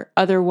or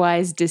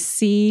otherwise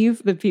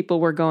deceive the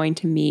people we're going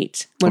to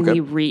meet when we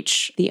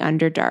reach the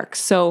Underdark.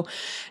 So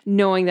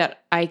knowing that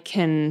I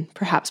can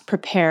perhaps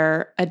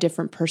prepare a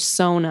different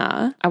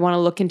persona, I want to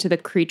look into the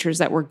creatures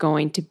that we're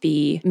going to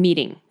be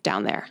meeting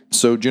down there.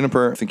 So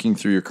Juniper, thinking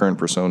through your current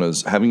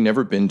personas, having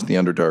never been to the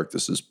Underdark,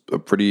 this is a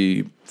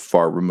pretty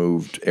far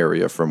removed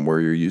area from where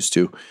you're used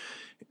to.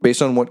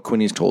 Based on what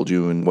Quinny's told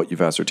you and what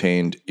you've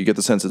ascertained, you get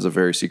the sense it's a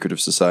very secretive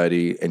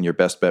society, and your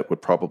best bet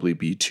would probably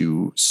be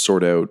to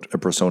sort out a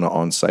persona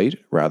on site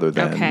rather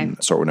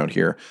than sort one out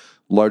here.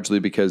 Largely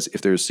because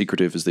if they're as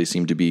secretive as they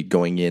seem to be,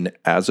 going in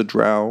as a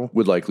drow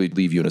would likely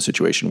leave you in a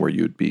situation where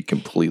you'd be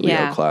completely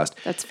outclassed.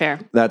 That's fair.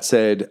 That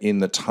said, in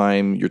the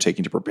time you're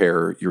taking to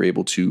prepare, you're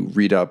able to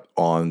read up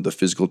on the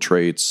physical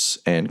traits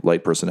and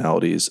light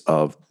personalities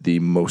of the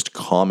most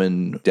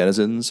common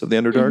denizens of the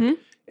Underdark. Mm-hmm.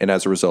 And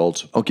as a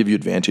result, I'll give you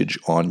advantage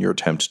on your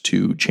attempt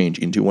to change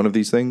into one of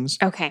these things.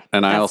 Okay.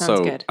 And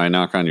I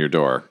knock on your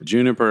door.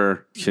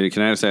 Juniper, can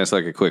I just ask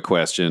like a quick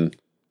question?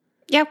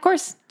 Yeah, of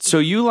course. So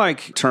you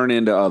like turn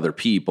into other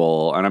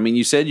people. And I mean,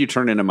 you said you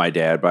turn into my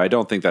dad, but I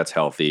don't think that's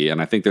healthy.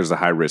 And I think there's a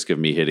high risk of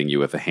me hitting you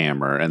with a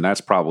hammer. And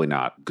that's probably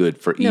not good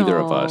for either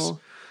of us.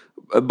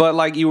 But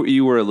like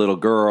you were a little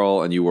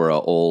girl and you were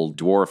an old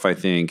dwarf, I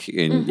think.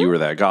 And you were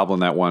that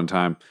goblin that one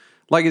time.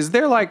 Like, is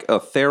there like a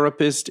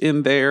therapist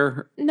in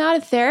there? Not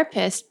a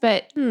therapist,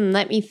 but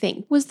let me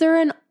think. Was there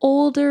an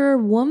older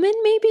woman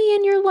maybe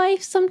in your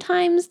life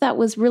sometimes that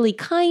was really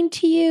kind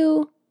to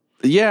you?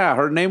 Yeah,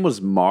 her name was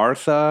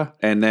Martha,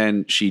 and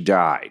then she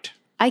died.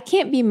 I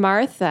can't be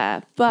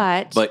Martha,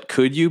 but... But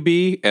could you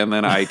be? And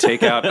then I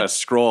take out a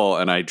scroll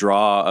and I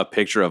draw a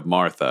picture of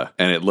Martha,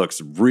 and it looks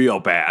real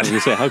bad.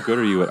 You say, how good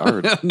are you at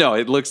art? No,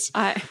 it looks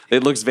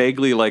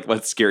vaguely like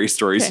what scary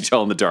stories you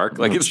tell in the dark.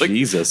 Like it's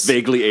Jesus. Like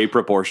vaguely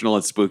aproportional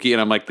and spooky. And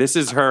I'm like, this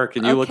is her.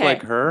 Can you look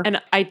like her? And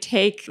I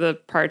take the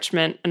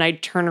parchment and I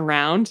turn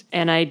around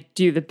and I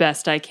do the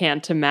best I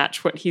can to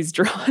match what he's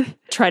drawn.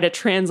 Try to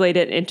translate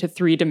it into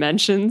 3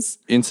 dimensions.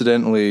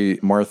 Incidentally,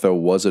 Martha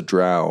was a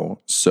drow,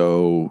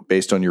 so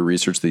based on your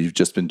research that you've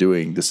just been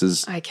doing, this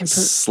is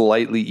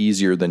slightly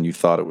easier than you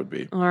thought it would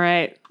be. All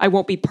right. I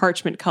won't be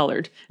parchment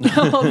colored.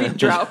 I'll be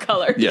drow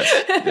colored.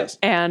 Yes.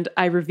 And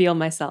I reveal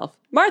myself.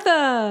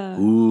 Martha!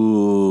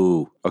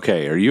 Ooh.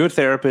 Okay, are you a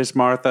therapist,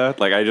 Martha?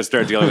 Like, I just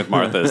started dealing with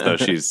Martha as though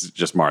she's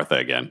just Martha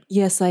again.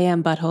 Yes, I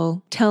am,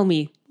 butthole. Tell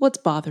me, what's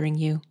bothering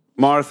you?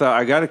 Martha,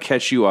 I got to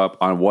catch you up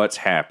on what's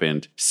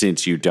happened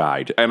since you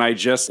died. And I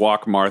just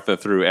walk Martha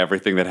through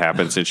everything that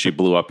happened since she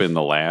blew up in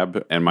the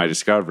lab and my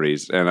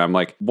discoveries. And I'm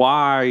like,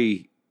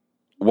 why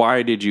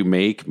did you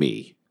make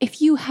me?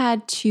 If you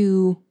had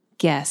to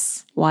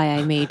guess why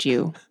I made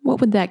you, what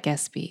would that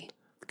guess be?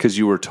 Because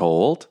you were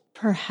told?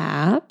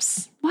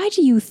 Perhaps. Why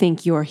do you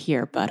think you're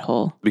here,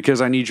 butthole?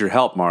 Because I need your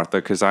help, Martha,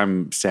 because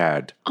I'm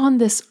sad. On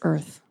this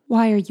earth,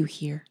 why are you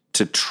here?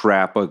 To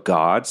trap a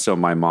god so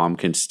my mom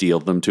can steal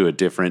them to a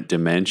different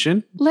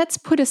dimension? Let's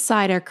put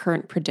aside our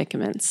current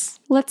predicaments.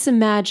 Let's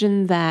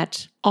imagine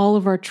that all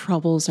of our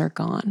troubles are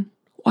gone.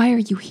 Why are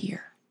you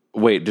here?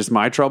 Wait, just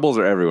my troubles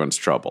or everyone's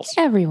troubles?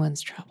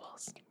 Everyone's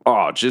troubles.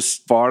 Oh,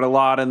 just fart a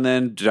lot and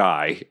then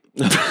die.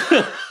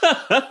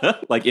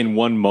 Like in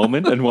one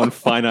moment and one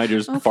finite,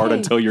 just fart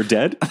until you're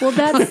dead? Well,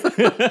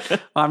 that's...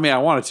 I mean, I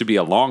want it to be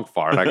a long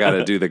fart. I got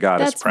to do the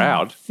goddess that's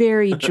proud.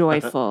 Very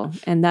joyful.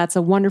 And that's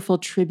a wonderful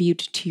tribute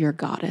to your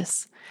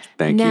goddess.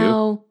 Thank you.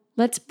 Now,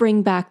 let's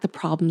bring back the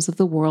problems of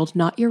the world,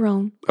 not your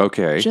own.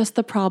 Okay. Just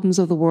the problems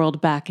of the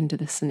world back into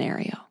the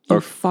scenario.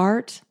 You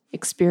fart,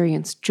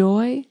 experience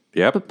joy.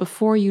 Yep. But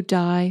before you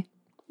die,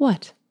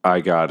 what?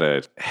 I got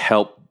to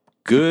help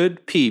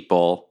good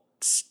people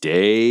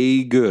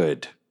stay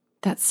good.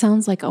 That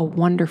sounds like a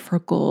wonderful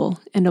goal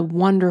and a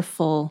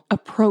wonderful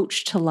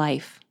approach to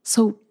life.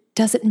 So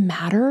does it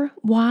matter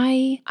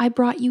why I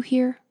brought you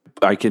here?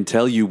 I can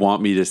tell you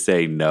want me to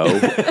say no.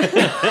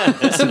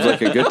 Seems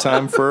like a good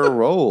time for a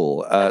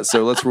roll.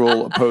 So let's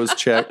roll opposed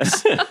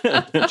checks.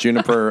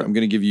 Juniper, I'm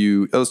going to give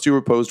you, let's do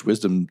opposed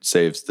wisdom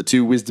saves. The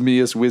two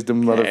wisdomiest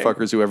wisdom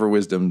motherfuckers who ever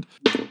wisdomed.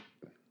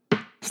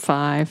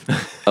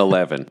 5.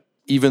 11.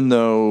 Even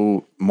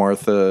though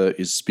Martha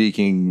is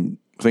speaking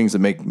things that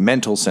make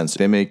mental sense,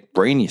 they make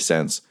brainy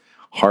sense,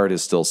 heart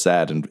is still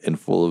sad and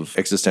full of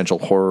existential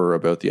horror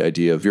about the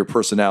idea of your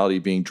personality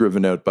being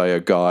driven out by a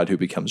god who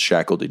becomes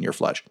shackled in your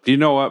flesh. You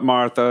know what,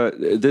 Martha?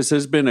 This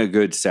has been a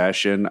good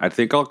session. I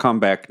think I'll come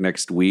back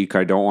next week.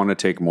 I don't want to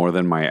take more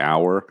than my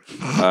hour.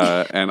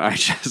 And I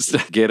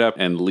just get up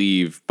and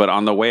leave. But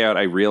on the way out,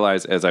 I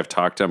realize as I've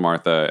talked to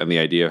Martha and the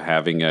idea of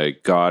having a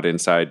god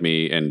inside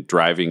me and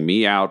driving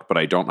me out, but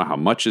I don't know how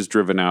much is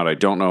driven out. I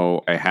don't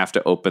know. I have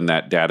to open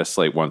that data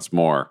slate once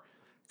more.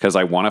 Because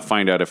I want to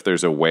find out if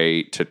there's a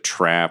way to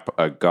trap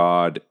a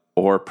god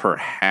or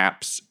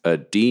perhaps a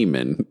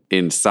demon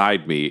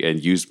inside me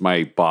and use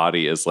my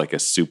body as like a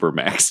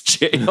supermax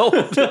jail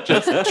to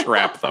just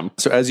trap them.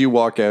 So as you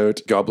walk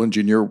out, Goblin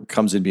Jr.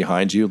 comes in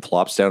behind you and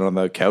plops down on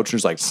the couch and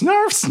is like,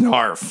 snarf,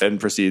 snarf, and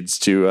proceeds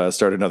to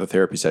start another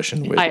therapy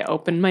session with... I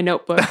open my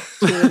notebook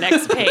to the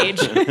next page.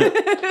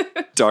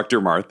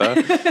 Dr.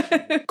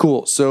 Martha.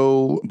 Cool.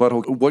 So,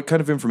 Butthole, what kind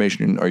of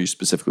information are you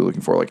specifically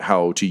looking for? Like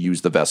how to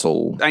use the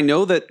vessel? I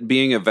know that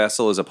being a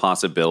vessel is a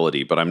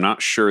possibility, but I'm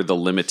not sure the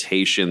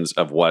limitations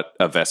of what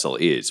a vessel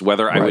is.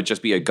 Whether I would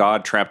just be a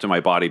god trapped in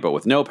my body but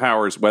with no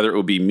powers, whether it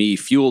would be me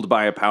fueled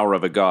by a power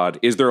of a god.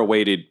 Is there a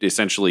way to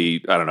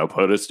essentially, I don't know,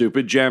 put a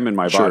stupid gem in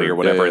my body or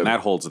whatever, and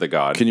that holds the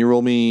god? Can you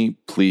roll me,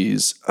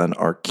 please, an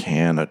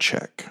Arcana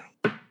check?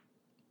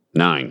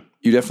 9.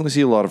 You definitely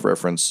see a lot of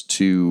reference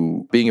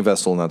to being a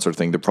vessel and that sort of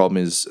thing. The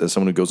problem is, as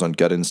someone who goes on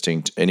gut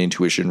instinct and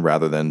intuition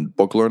rather than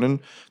book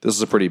learning, this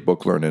is a pretty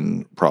book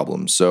learning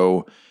problem.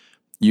 So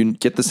you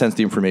get the sense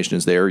the information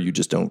is there, you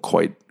just don't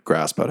quite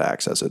grasp how to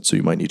access it. So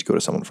you might need to go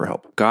to someone for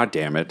help. God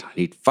damn it. I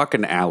need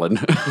fucking Alan.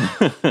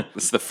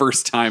 It's the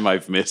first time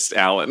I've missed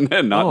Alan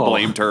and not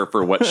blamed her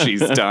for what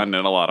she's done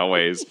in a lot of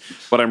ways.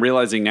 But I'm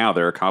realizing now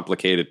there are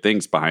complicated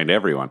things behind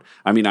everyone.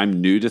 I mean,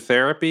 I'm new to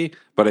therapy,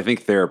 but I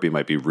think therapy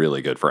might be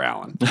really good for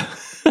Alan.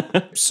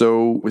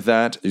 So with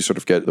that, you sort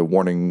of get the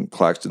warning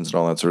klaxons and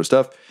all that sort of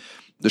stuff.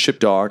 The ship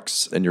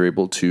docks and you're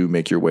able to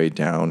make your way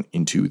down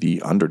into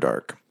the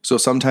Underdark. So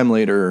sometime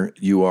later,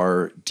 you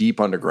are deep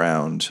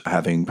underground,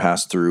 having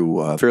passed through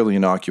a fairly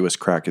innocuous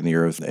crack in the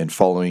earth and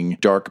following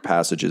dark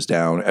passages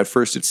down. At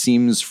first, it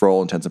seems, for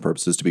all intents and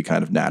purposes, to be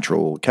kind of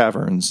natural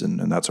caverns and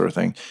that sort of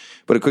thing.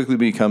 But it quickly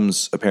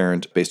becomes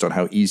apparent, based on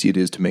how easy it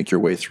is to make your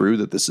way through,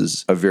 that this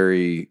is a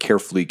very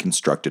carefully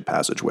constructed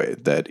passageway,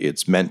 that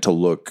it's meant to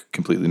look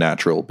completely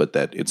natural, but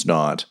that it's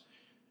not.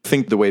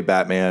 Think the way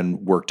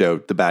Batman worked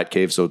out the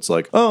Batcave, so it's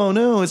like, oh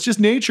no, it's just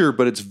nature,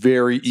 but it's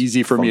very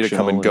easy for me to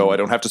come and go. I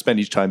don't have to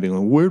spend each time being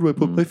like, where do I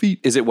put my feet?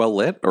 Is it well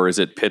lit or is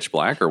it pitch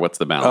black or what's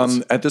the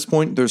balance? At this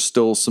point, there's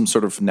still some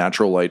sort of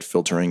natural light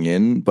filtering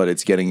in, but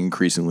it's getting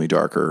increasingly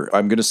darker.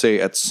 I'm going to say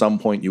at some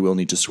point you will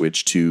need to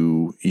switch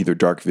to either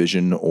dark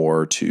vision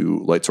or to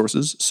light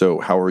sources. So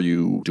how are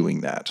you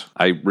doing that?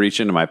 I reach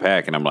into my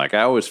pack and I'm like,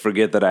 I always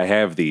forget that I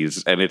have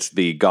these. And it's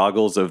the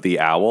goggles of the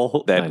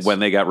owl that when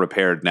they got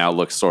repaired now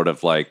looks sort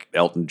of like like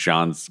Elton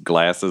John's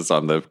glasses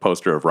on the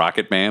poster of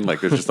Rocket Man.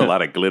 Like there's just a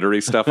lot of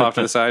glittery stuff off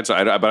to the side. So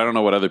but I don't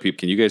know what other people,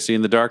 can you guys see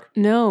in the dark?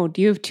 No.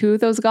 Do you have 2 of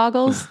those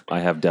goggles? I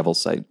have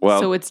devil's sight.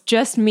 Well, So it's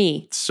just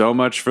me. so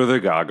much for the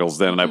goggles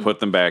then. And I put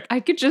them back. I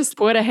could just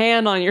put a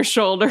hand on your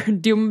shoulder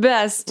and do my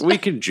best. We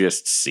can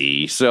just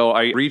see. So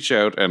I reach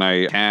out and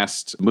I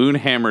cast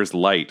Moonhammer's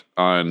Light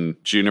on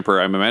Juniper.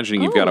 I'm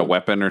imagining you've got a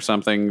weapon or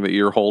something that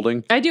you're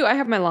holding. I do. I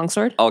have my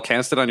longsword. I'll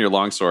cast it on your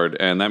longsword,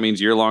 and that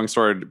means your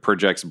longsword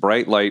projects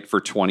bright light for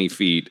 20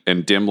 feet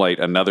and dim light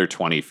another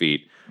 20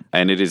 feet.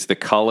 And it is the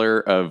color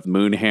of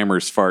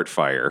Moonhammer's fart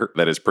fire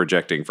that is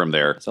projecting from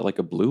there. Is that like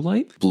a blue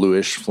light?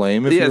 Bluish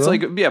flame, if you It's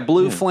will. like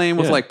blue flame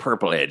with like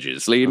purple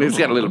edges. Like, it's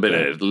got a little bit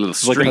of little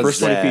So like the strings. first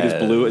 20 feet is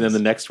blue, and then the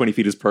next 20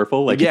 feet is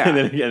purple. Like, Yeah.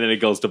 and then it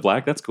goes to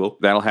black. That's cool.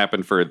 That'll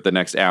happen for the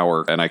next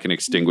hour, and I can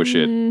extinguish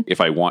it if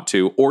I want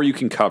to, or you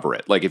can cover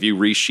it. Like if you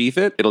resheath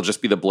it, it'll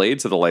just be the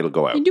blade, so the light will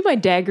go out. You do my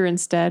dagger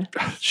instead.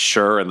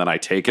 Sure, and then I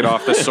take it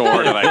off the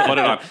sword and I put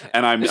it on,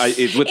 and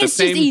it's with the It's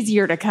same just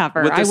easier to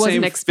cover. with the I wasn't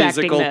same expecting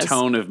physical this.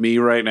 tone of me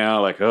right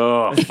now. Like,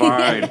 oh,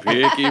 fine,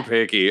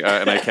 picky,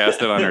 and I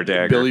cast it on her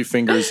dagger. Billy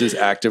Fingers is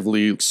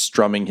actively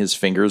strumming his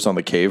fingers on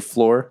the cave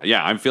floor.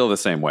 Yeah, I'm feeling the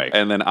same way.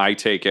 And then I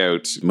take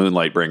out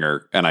Moonlight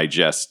Bringer and I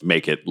just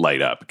make it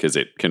light up because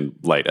it can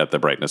light at the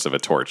brightness of a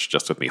torch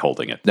just with me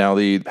holding it. Now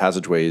the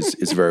passageway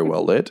is very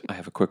well lit. I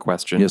have a quick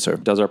question. Yes, sir.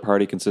 Does our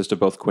party consist of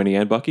both Quinny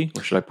and Bucky?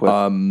 Or should I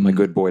put my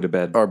good boy to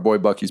bed? Our boy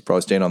Bucky's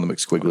probably staying on the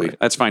McSquiggly.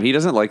 That's fine. He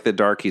doesn't like the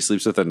dark. He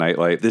sleeps with a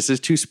nightlight. This is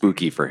too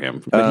spooky for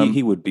him. But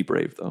he would be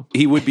brave, though.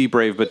 He would be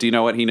brave, but do you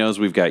know what? He knows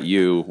we've got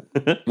you.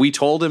 We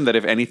told him that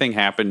if anything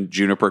happened,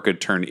 Juniper could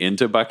turn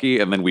into Bucky,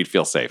 and then we'd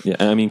feel safe. Yeah,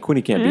 I mean,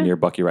 Quinny can't be near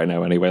Bucky right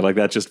now anyway. Like,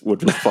 that just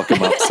would just fuck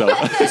him up. So,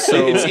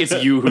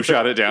 It's you who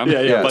shot it down.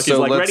 Yeah, Bucky's so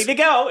like, let's- ready to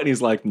go. And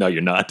he's like, no,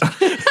 you're not.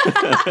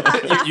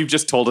 You've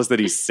just told us that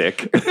he's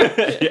sick.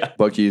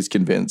 Bucky is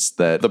convinced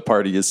that the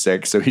party is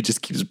sick, so he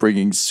just keeps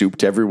bringing soup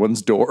to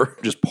everyone's door.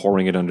 Just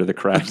pouring it under the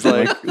cracks.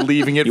 Like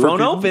leaving it you for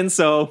won't people. open,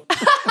 so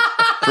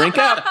drink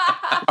up.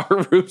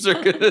 Our rooms are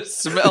going to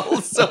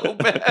smell so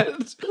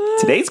bad.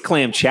 Today's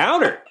clam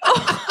chowder. No.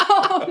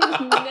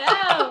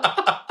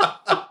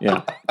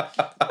 Yeah.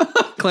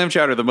 Clam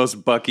chowder, the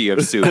most Bucky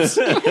of soups.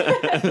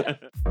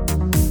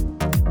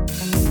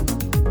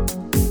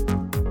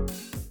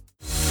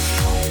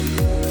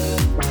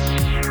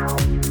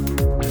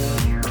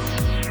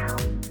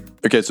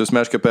 Okay, so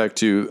smash cut back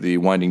to the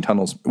winding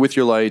tunnels. With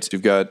your light,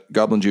 you've got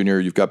Goblin Jr.,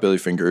 you've got Billy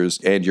Fingers,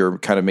 and you're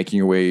kind of making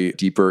your way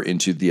deeper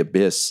into the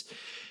abyss.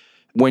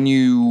 When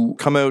you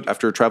come out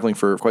after traveling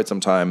for quite some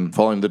time,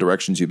 following the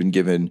directions you've been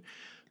given,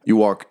 you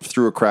walk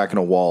through a crack in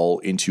a wall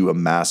into a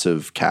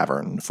massive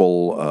cavern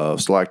full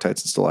of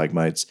stalactites and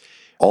stalagmites,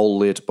 all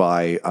lit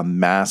by a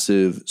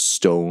massive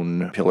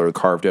stone pillar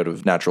carved out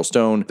of natural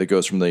stone that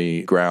goes from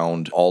the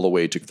ground all the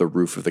way to the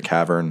roof of the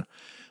cavern.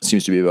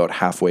 Seems to be about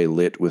halfway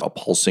lit with a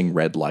pulsing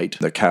red light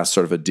that casts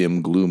sort of a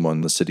dim gloom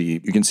on the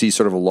city. You can see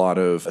sort of a lot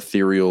of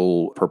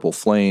ethereal purple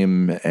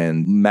flame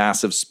and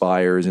massive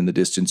spires in the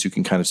distance. You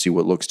can kind of see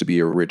what looks to be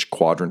a rich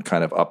quadrant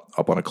kind of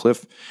up on a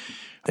cliff.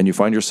 And you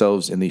find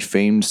yourselves in the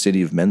famed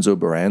city of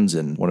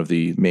Menzoberranzan, one of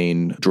the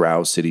main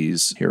drow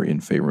cities here in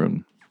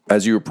Faerun.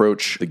 As you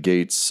approach the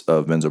gates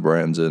of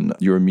Menzoberranzan,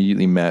 you're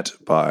immediately met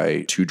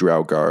by 2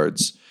 drow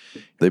guards.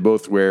 They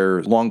both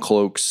wear long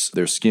cloaks.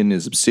 Their skin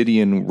is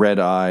obsidian, red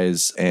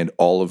eyes, and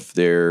all of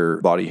their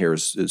body hair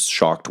is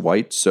shocked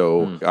white.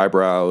 So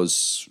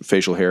eyebrows,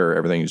 facial hair,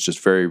 everything is just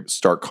very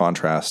stark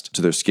contrast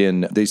to their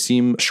skin. They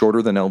seem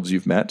shorter than elves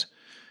you've met,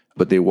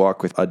 but they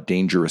walk with a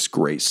dangerous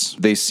grace.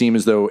 They seem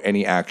as though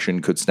any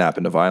action could snap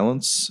into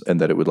violence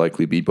and that it would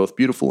likely be both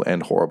beautiful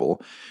and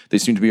horrible. They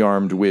seem to be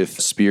armed with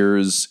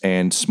spears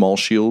and small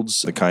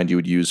shields, the kind you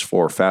would use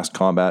for fast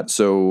combat.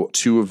 So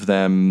 2 of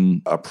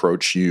them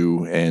approach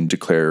you and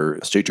declare,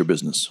 state your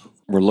business.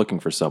 We're looking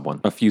for someone.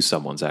 A few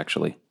someones,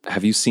 actually.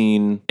 Have you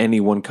seen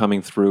anyone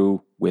coming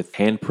through with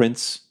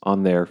handprints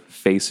on their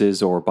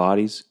faces or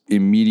bodies?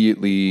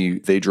 Immediately,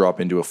 they drop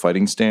into a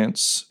fighting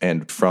stance,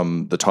 and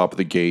from the top of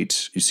the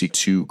gate, you see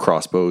 2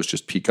 crossbows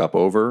just peek up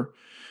over,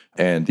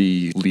 and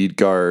the lead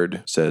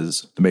guard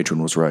says, the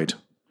matron was right.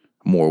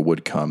 More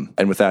would come.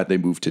 And with that, they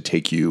move to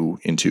take you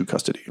into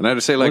custody. And I had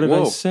to say, like, What did I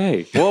whoa,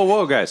 say?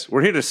 whoa, guys,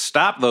 we're here to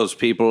stop those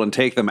people and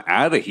take them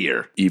out of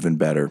here. Even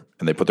better.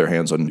 And they put their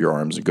hands on your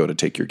arms and go to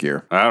take your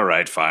gear. All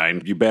right,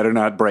 fine. You better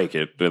not break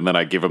it. And then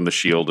I give them the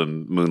shield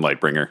and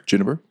Moonlight Bringer.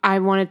 Juniper? I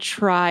want to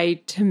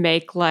try to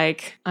make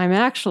like I'm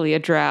actually a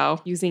drow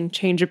using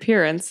change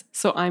appearance.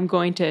 So I'm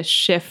going to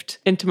shift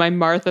into my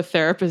Martha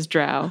therapist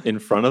drow. In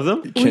front of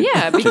them? Well,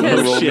 yeah, Can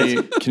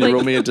because you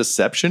roll me a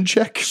deception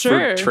check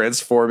Sure. for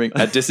transforming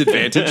at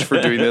disadvantage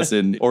for doing this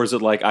in Or is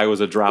it like I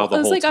was a drow the It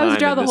was whole like time? I was a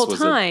drow and the this whole was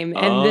time,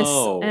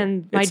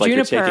 and my it's like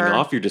Juniper. you're taking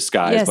off your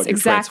disguise, yes, but you're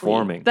exactly.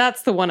 transforming.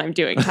 That's the one I'm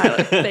doing, Tyler.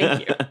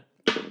 Thank you.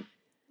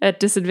 At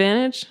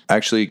disadvantage?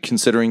 Actually,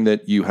 considering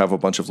that you have a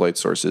bunch of light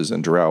sources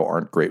and drow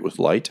aren't great with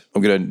light,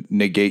 I'm going to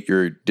negate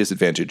your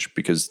disadvantage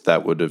because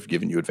that would have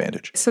given you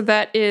advantage. So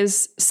that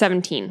is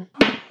 17.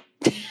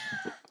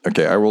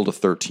 Okay, I rolled a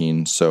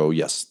 13, so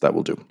yes, that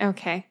will do.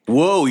 Okay.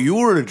 Whoa, you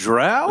were a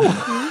drow?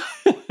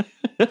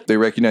 They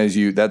recognize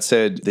you. That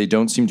said, they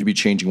don't seem to be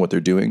changing what they're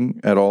doing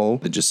at all.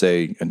 They just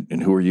say,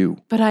 and who are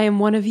you? But I am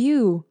one of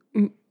you,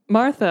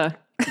 Martha.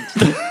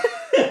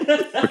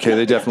 Okay,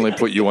 they definitely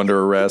put you under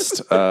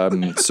arrest.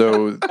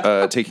 So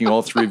taking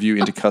all three of you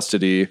into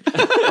custody.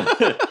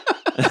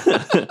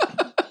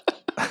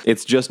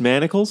 It's just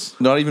manacles?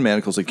 Not even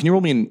manacles. Like, can you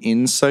roll me an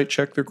insight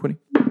check there, Quinny?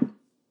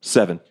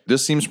 7.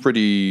 This seems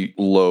pretty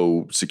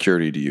low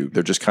security to you.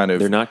 They're just kind of...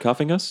 They're not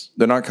cuffing us?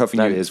 They're not cuffing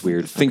you. That is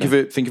weird. Think of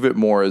it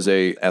more as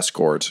a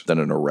escort than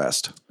an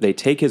arrest. They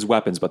take his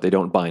weapons, but they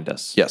don't bind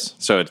us. Yes.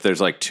 So there's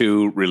like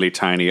two really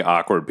tiny,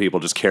 awkward people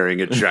just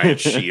carrying a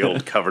giant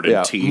shield covered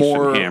in teeth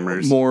and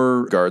hammers.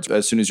 More guards,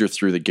 as soon as you're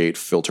through the gate,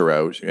 filter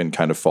out and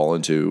kind of fall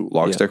into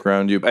lockstep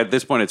around you. At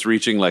this point, it's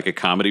reaching like a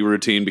comedy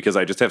routine because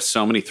I just have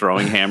so many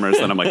throwing hammers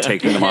that I'm like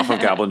taking them off of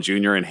Goblin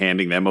Jr. and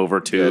handing them over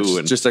to.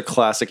 It's just a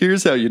classic.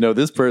 Here's how you know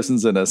this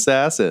person's an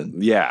assassin.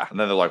 Yeah. And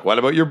then they're like, what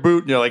about your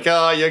boot? And you're like,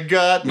 oh, you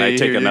got me. I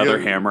take Here another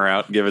you go. hammer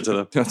out and give it to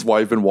them. That's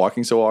why you've been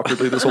walking so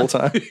awkwardly this whole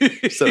time.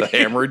 Instead of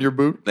hammer in your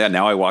boot. Yeah,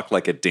 now I walk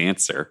like a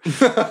dancer.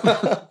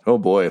 Oh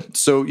boy.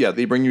 So yeah,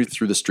 they bring you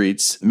through the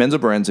streets.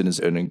 Menzoberranzan is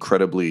an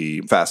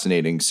incredibly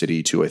fascinating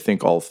city to, I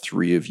think, all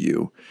three of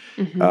you.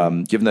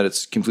 Given that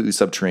it's completely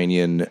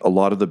subterranean, a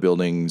lot of the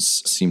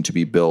buildings seem to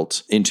be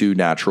built into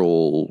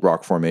natural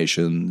rock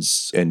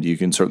formations, and you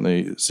can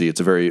certainly see it's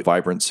a very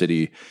vibrant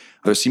city.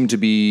 There seem to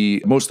be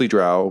mostly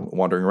drow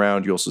wandering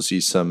around. You also see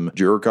some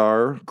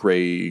Duergar,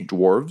 gray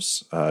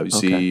dwarves. You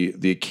see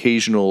the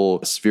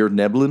occasional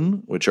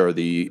Svirneblin, which are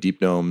the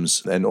deep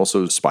gnomes, and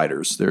also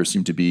spiders. There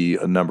seem to be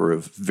a number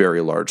of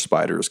very large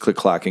spiders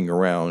click-clacking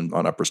around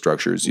on upper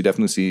structures. You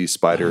definitely see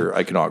spider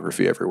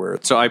iconography everywhere.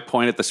 So I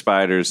point at the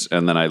spiders,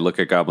 and then I look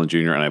at Goblin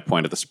Jr., and I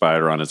point at the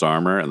spider on his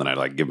armor, and then I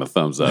like give him a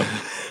thumbs up.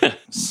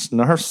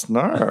 Snarf,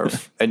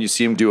 snarf. And you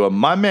see him do a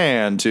my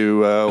man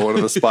to one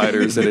of the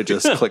spiders, and it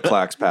just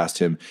click-clacks past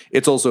him.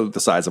 It's also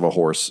the size of a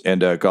horse, and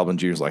Goblin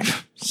Jr.'s like,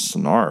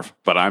 snarf.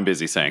 But I'm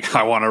busy saying,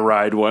 I want to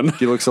ride one.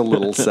 He looks a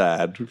little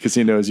sad because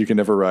he knows you can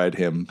never ride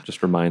him.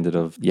 Just reminded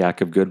of Yak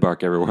of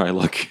Goodbark everywhere I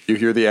look. You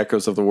hear the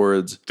echoes of the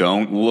words,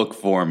 Don't look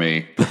for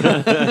me.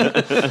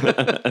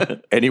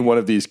 any one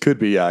of these could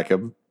be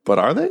Jakob, but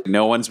are they?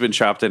 No one's been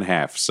chopped in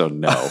half, so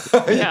no.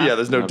 Yeah,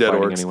 there's no Not dead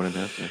biting orcs. anyone in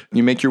half, yeah.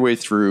 You make your way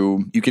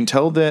through. You can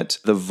tell that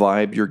the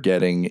vibe you're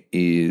getting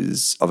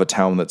is of a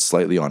town that's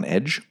slightly on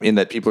edge, in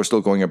that people are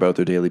still going about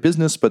their daily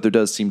business, but there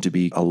does seem to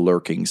be a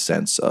lurking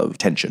sense of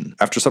tension.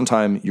 After some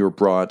time, you're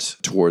brought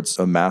towards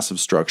a massive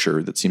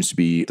structure that seems to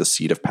be the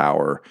seat of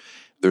power.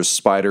 There's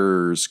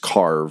spiders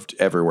carved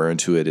everywhere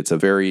into it. It's a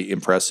very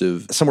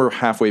impressive, somewhere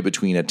halfway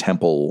between a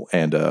temple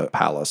and a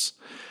palace.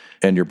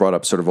 And you're brought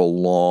up sort of a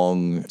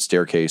long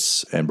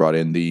staircase and brought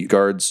in. The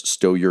guards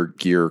stow your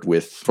gear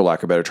with, for lack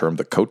of a better term,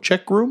 the coat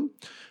check room.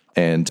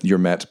 And you're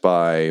met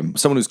by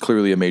someone who's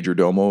clearly a major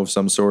domo of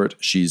some sort.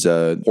 She's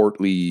a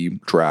portly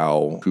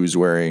drow who's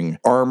wearing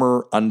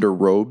armor under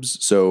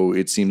robes. So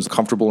it seems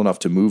comfortable enough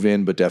to move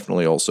in, but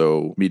definitely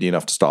also meaty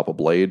enough to stop a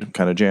blade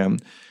kind of jam.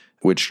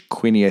 Which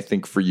Queenie, I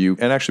think for you,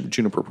 and actually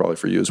Juniper probably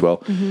for you as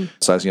well,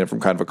 sizing it from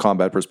kind of a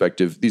combat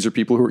perspective, these are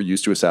people who are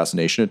used to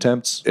assassination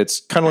attempts.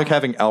 It's kind of like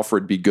having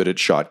Alfred be good at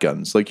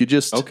shotguns. Like you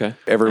just,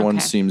 everyone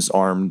seems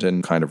armed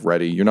and kind of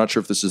ready. You're not sure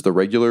if this is the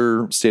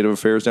regular state of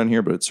affairs down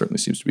here, but it certainly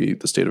seems to be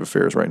the state of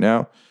affairs right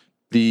now.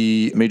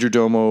 The Major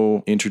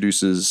Domo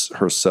introduces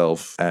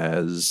herself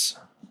as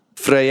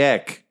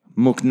Freyek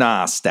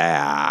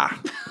Muknasta.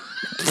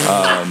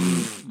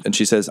 And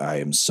she says, I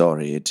am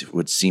sorry. It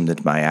would seem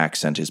that my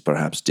accent is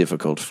perhaps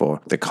difficult for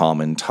the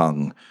common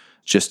tongue.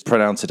 Just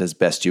pronounce it as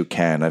best you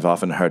can. I've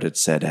often heard it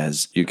said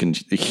as, you can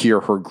hear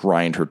her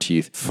grind her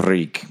teeth,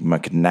 Freak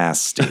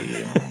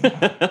McNasty.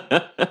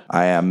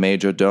 I am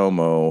Major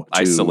Domo.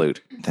 I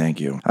salute.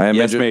 Thank you. I am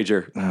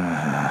Major.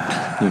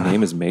 Your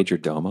name is Major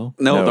Domo?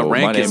 No, the my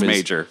rank name is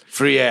Major.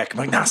 Freak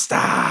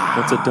McNasta.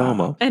 What's a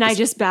Domo? And I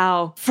just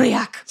bow.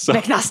 Friak.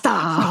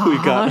 Meknasta. We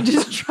got- I'm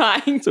just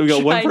trying. So we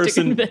got one trying to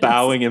person convince.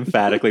 bowing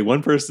emphatically,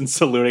 one person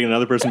saluting,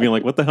 another person being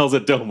like, what the hell's a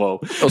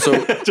Domo?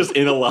 Also, Just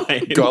in a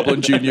line.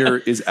 Goblin Jr.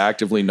 is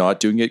actively not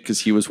doing it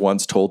because he was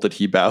once told that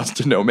he bows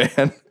to no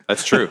man.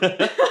 That's true.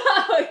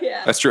 Oh,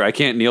 yeah. That's true. I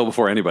can't kneel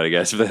before anybody,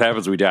 guys. If that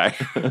happens, we die.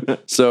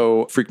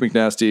 So Freak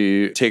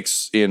McNasty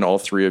takes in all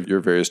three of your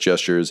various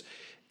gestures,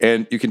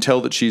 and you can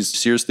tell that she's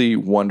seriously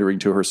wondering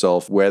to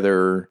herself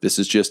whether this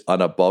is just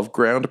an above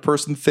ground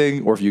person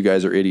thing or if you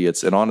guys are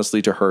idiots. And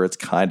honestly, to her, it's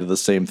kind of the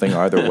same thing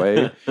either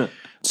way.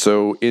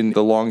 So in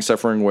the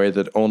long-suffering way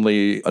that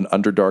only an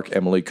Underdark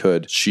Emily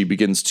could, she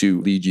begins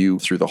to lead you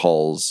through the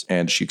halls,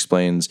 and she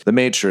explains, the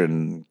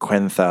matron,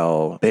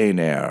 Quenthal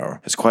Baenair,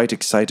 is quite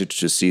excited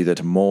to see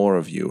that more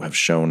of you have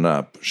shown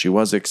up. She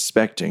was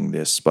expecting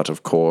this, but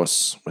of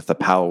course, with the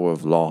power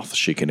of Loth,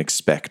 she can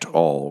expect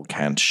all,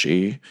 can't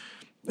she?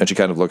 And she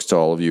kind of looks to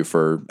all of you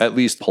for at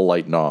least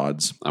polite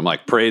nods. I'm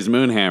like, praise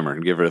Moonhammer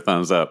and give her a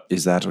thumbs up.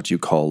 Is that what you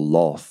call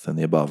Loth in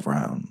the above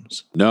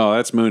rounds? No,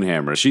 that's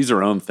Moonhammer. She's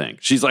her own thing.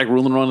 She's like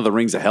ruling one of the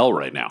rings of hell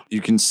right now.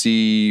 You can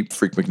see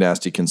Freak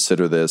McNasty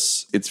consider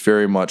this. It's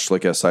very much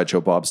like a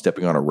Sideshow Bob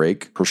stepping on a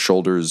rake. Her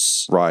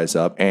shoulders rise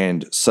up,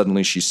 and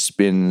suddenly she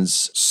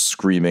spins,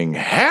 screaming,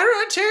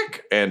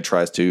 "Heretic!" and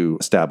tries to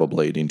stab a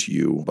blade into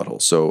you,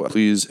 Butthole. So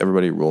please,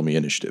 everybody, roll me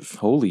initiative.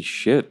 Holy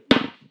shit.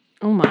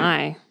 Oh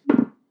my.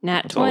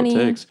 Nat That's all 20. it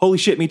takes. Holy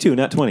shit, me too.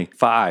 Nat 20.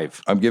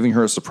 5. I'm giving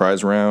her a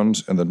surprise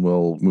round, and then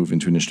we'll move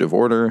into initiative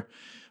order.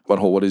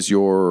 Butthole, what is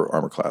your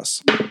armor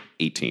class?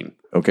 18.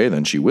 Okay,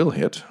 then she will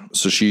hit.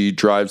 So she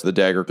drives the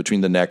dagger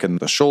between the neck and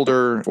the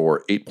shoulder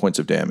for 8 points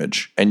of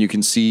damage. And you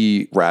can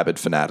see rabid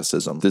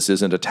fanaticism. This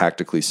isn't a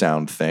tactically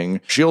sound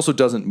thing. She also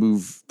doesn't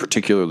move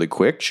particularly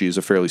quick. She's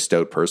a fairly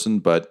stout person,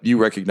 but you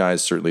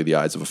recognize certainly the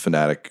eyes of a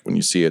fanatic when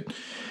you see it.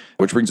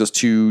 Which brings us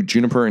to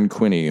Juniper and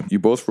Quinny. You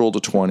both rolled a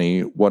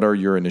 20. What are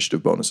your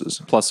initiative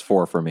bonuses?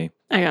 +4 for me.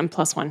 I am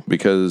 +1.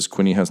 Because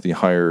Quinny has the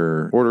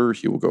higher order,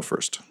 he will go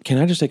first. Can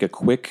I just take a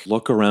quick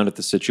look around at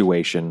the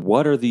situation?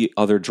 What are the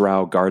other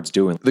drow guards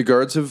doing? The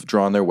guards have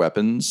drawn their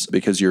weapons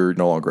because you're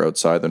no longer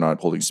outside. They're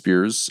not holding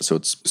spears, so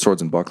it's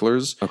swords and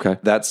bucklers. Okay.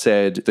 That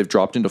said, they've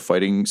dropped into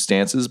fighting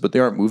stances, but they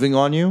aren't moving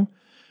on you.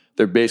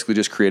 They're basically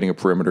just creating a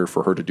perimeter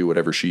for her to do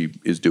whatever she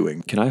is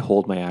doing. Can I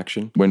hold my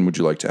action? When would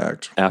you like to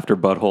act? After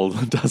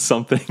Butthole does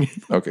something.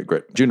 Okay,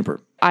 great. Juniper.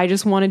 I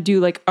just want to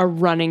do like a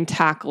running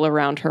tackle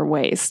around her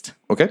waist.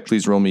 Okay,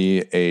 please roll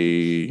me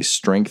a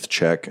strength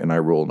check, and I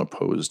roll an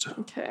opposed.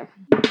 Okay.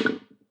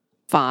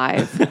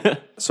 5.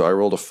 So I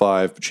rolled a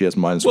 5, but she has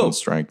 -1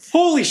 strength.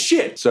 Holy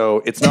shit!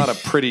 So it's not a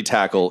pretty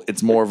tackle.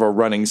 It's more of a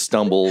running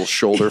stumble,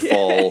 shoulder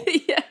fall.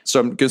 Yeah. So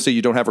I'm going to say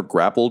you don't have her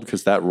grappled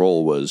because that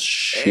roll was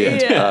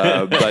shit.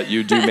 Yeah. But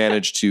you do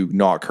manage to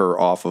knock her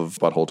off of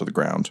Butthole to the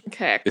ground.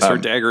 Okay. Is her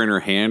dagger in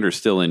her hand or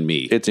still in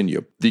me? It's in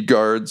you. The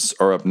guards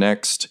are up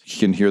next. You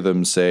can hear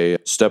them say,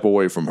 "Step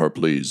away from her,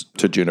 please,"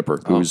 to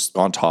Juniper, who's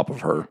on top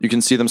of her. You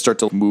can see them start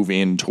to move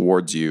in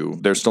towards you.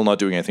 They're still not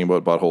doing anything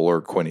about Butthole or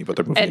Quinny, but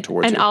they're moving in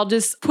towards and you. I'll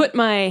just put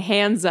my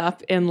hands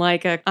up in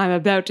like a I'm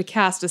about to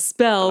cast a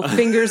spell,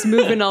 fingers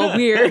moving all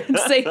weird, and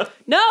say,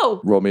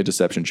 no. Roll me a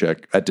deception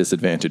check at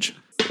disadvantage.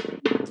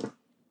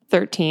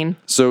 13.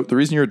 So the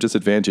reason you're at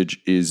disadvantage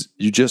is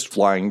you just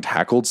flying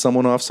tackled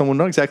someone off someone.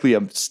 Not exactly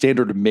a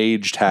standard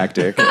mage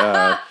tactic.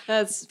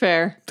 That's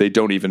fair. They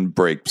don't even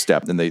break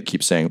step, and they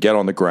keep saying, "Get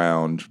on the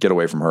ground, get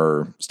away from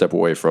her, step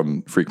away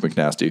from Freak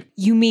McNasty."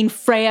 You mean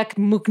Freyak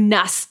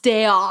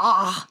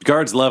Mugnastea?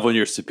 Guards love when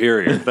you're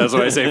superior. That's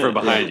what I say from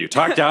behind you.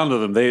 Talk down to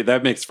them.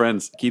 That makes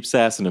friends. Keep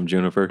sassing him,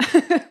 Juniper.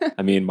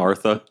 I mean,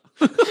 Martha.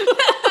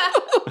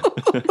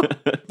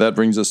 That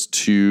brings us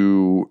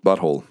to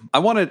Butthole. I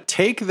want to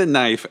take the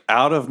knife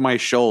out of my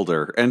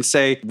shoulder and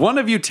say, one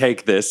of you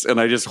take this,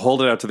 and I just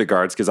hold it out to the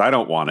guards because I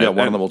don't want it. Yeah,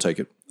 one of them will take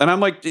it. And I'm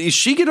like, is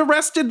she get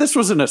arrested? This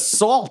was an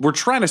assault. We're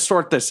trying to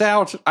sort this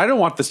out. I don't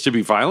want this to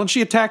be violent.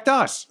 She attacked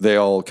us. They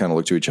all kind of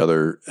look to each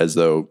other as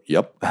though,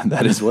 yep,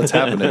 that is what's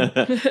happening.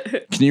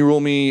 Can you roll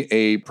me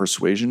a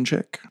persuasion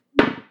check?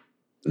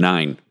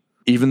 9.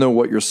 Even though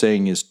what you're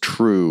saying is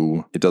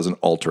true, it doesn't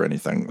alter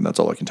anything. And that's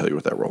all I can tell you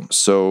with that roll.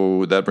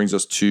 So that brings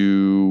us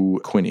to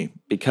Quinny.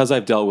 Because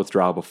I've dealt with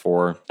drow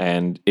before,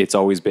 and it's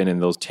always been in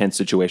those tense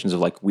situations of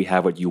like, we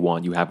have what you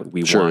want, you have what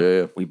we want.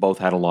 Yeah. We both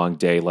had a long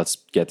day, let's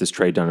get this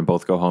trade done and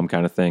both go home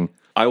kind of thing.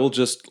 I will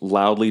just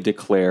loudly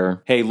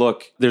declare, hey,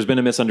 look, there's been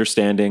a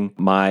misunderstanding.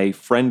 My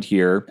friend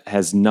here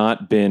has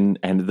not been,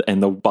 and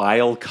the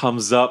bile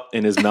comes up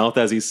in his mouth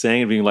as he's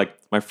saying it, being like,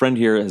 my friend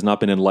here has not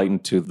been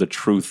enlightened to the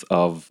truth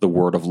of the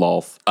word of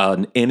Lolth.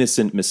 An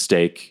innocent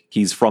mistake.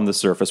 He's from the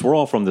surface. We're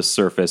all from the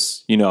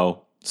surface, you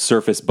know,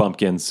 surface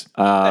bumpkins.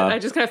 I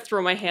just kind of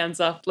throw my hands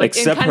up. Like,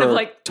 Except in kind her, of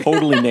like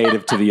totally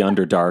native to the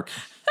Underdark.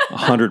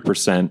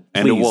 100%.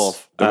 And the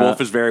wolf. The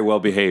wolf is very well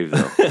behaved,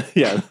 though.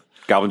 Yeah.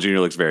 Goblin Jr.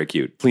 looks very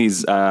cute.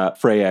 Please,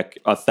 Freyak,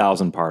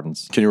 1,000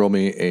 pardons. Can you roll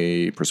me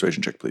a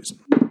persuasion check, please?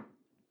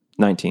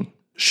 19.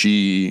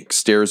 She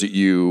stares at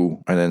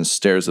you and then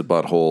stares at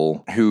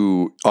Butthole,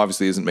 who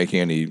obviously isn't making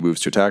any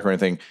moves to attack or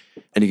anything.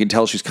 And you can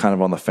tell she's kind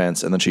of on the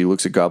fence. And then she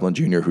looks at Goblin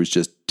Jr., who's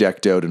just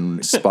decked out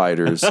in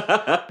spiders.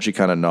 She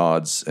kind of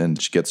nods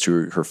and she gets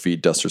to her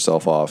feet, dusts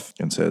herself off,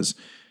 and says,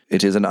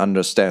 "It is an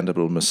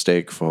understandable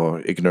mistake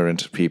for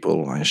ignorant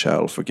people. I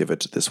shall forgive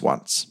it this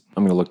once."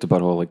 I'm going to look to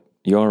Butthole like,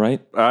 you all right?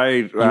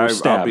 You were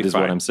stabbed is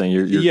what I'm saying.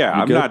 You're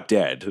I'm good? not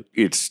dead.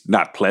 It's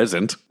not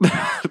pleasant.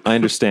 I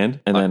understand.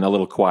 And then a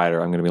little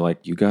quieter, I'm going to be like,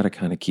 you got to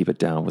kind of keep it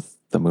down with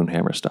the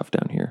Moonhammer stuff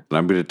down here.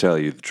 I'm going to tell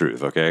you the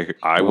truth, okay?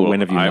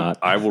 When have you not?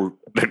 I will.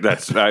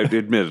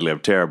 Admittedly, I'm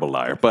a terrible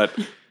liar, but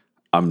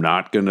I'm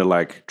not going to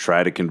like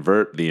try to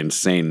convert the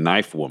insane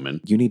knife woman.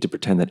 You need to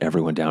pretend that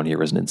everyone down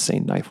here is an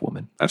insane knife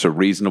woman. That's a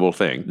reasonable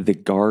thing. The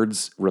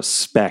guards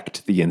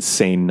respect the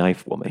insane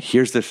knife woman.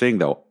 Here's the thing,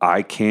 though.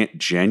 I can't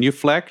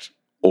genuflect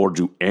or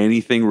do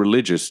anything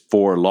religious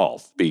for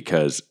Lolth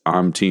because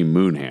I'm Team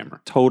Moonhammer.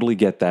 Totally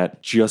get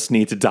that. Just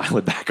need to dial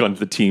it back onto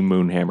the Team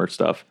Moonhammer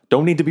stuff.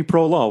 Don't need to be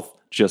pro Lolth.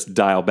 Just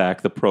dial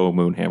back the pro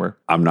Moonhammer.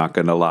 I'm not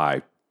going to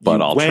lie,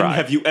 but I'll try. When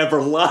have you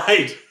ever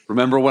lied?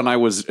 Remember when I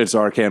was at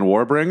Zarkan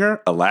Warbringer?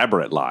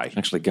 Elaborate lie.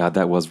 Actually, God,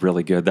 that was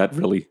really good. That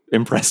really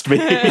impressed me.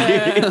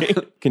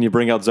 Can you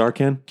bring out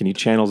Zarkan? Can you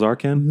channel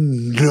Zarkan?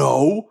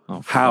 No.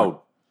 Oh,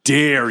 how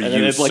dare you,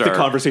 and it's like the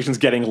conversation's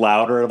getting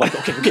louder. I'm like,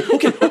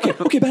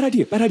 okay, bad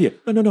idea.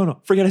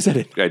 No. Forget I said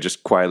it. I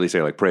just quietly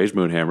say, like, praise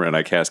Moonhammer, and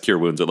I cast Cure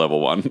Wounds at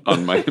level 1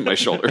 on my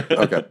shoulder.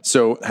 Okay.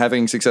 So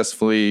having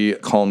successfully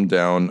calmed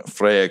down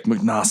Freyek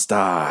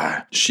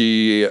Mugnasta,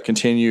 she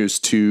continues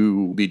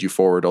to lead you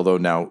forward, although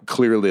now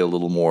clearly a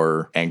little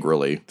more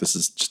angrily. This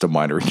is just a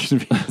minor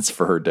inconvenience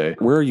for her day.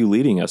 Where are you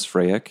leading us,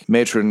 Freyek?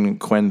 Matron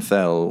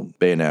Quenthel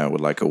Bainer would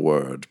like a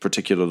word,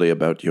 particularly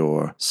about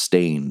your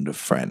stained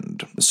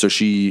friend. So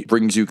she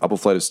brings you up a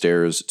flight of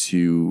stairs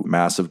to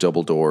massive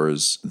double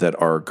doors that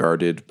are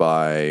guarded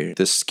by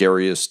the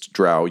scariest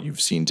drow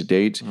you've seen to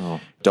date. Oh.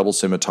 Double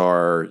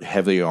scimitar,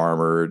 heavily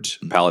armored.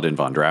 Paladin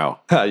Von Drow.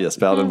 Yes,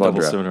 Paladin Von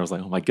Drow. I was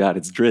like, oh my God,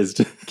 it's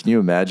Drizzt. Can you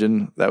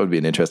imagine? That would be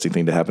an interesting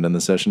thing to happen in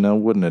the session now,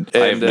 wouldn't it?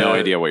 I have no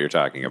idea what you're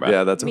talking about.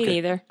 Yeah, that's okay. Me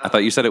neither. I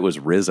thought you said it was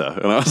RZA,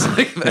 and I was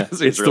like,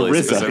 it's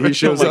really the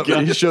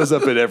RZA. He shows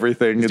up in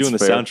everything. He's doing the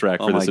soundtrack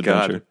for this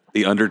adventure. God.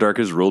 The Underdark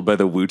is ruled by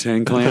the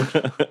Wu-Tang Clan.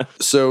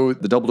 So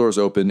the double doors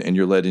open and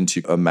you're led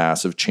into a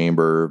massive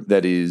chamber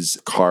that is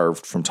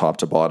carved from top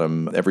to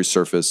bottom. Every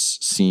surface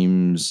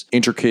seems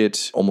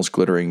intricate, almost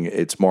glittering.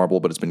 It's marble,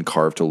 but it's been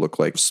carved to look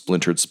like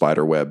splintered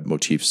spiderweb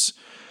motifs.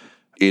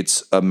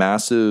 It's a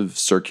massive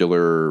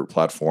circular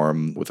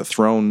platform with a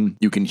throne.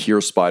 You can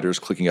hear spiders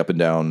clicking up and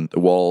down the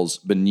walls.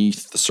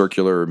 Beneath the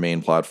circular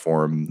main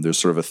platform, there's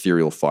sort of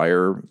ethereal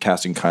fire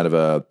casting kind of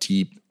a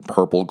deep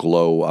purple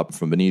glow up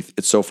from beneath.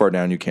 It's so far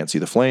down you can't see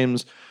the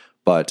flames,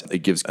 but it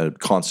gives a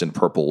constant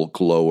purple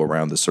glow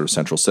around this sort of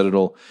central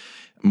citadel.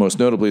 Most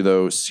notably,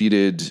 though,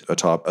 seated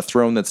atop a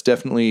throne that's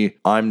definitely,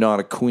 I'm not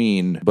a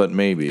queen, but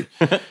maybe.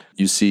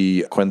 You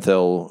see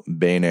Quenthel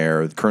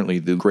Bainer, currently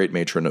the great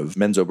matron of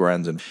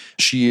Menzoberranzan.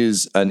 She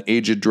is an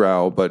aged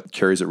drow, but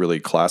carries it really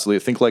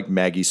classily. Think like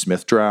Maggie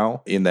Smith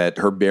drow, in that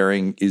her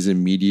bearing is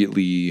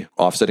immediately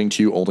offsetting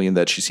to you, only in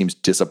that she seems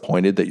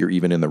disappointed that you're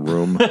even in the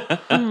room.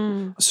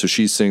 So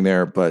she's sitting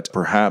there, but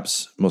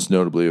perhaps most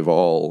notably of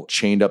all,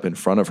 chained up in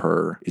front of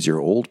her is your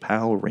old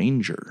pal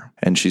Ranger.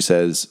 And she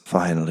says,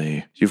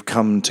 finally, you've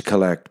come to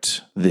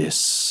collect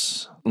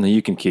this. No,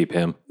 you can keep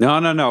him.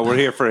 No. We're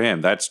here for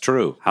him. That's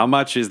true. How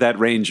much is that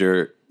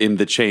Ranger in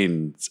the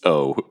chains?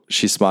 Oh.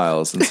 She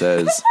smiles and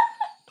says,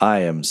 I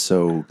am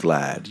so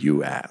glad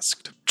you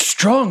asked.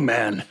 Strong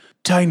man,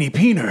 tiny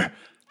peener.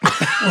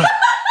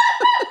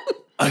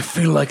 I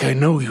feel like I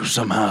know you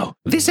somehow.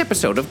 This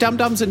episode of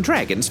Dum-Dums and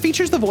Dragons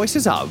features the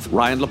voices of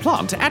Ryan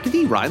LaPlante at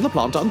the Ryan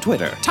LaPlante on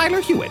Twitter, Tyler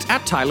Hewitt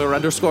at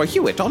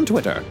Tyler_Hewitt on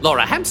Twitter,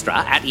 Laura Hamstra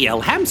at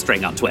EL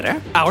Hamstring on Twitter,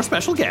 our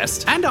special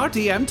guest, and our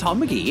DM Tom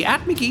McGee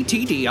at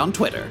McGeeTD on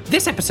Twitter.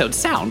 This episode's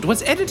sound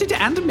was edited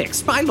and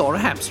mixed by Laura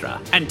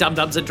Hamstra, and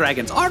Dum-Dums and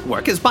Dragons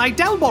artwork is by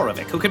Del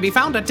Borovic, who can be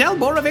found at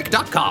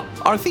delborovic.com.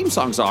 Our theme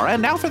songs are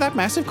And Now for That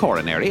Massive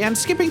Coronary and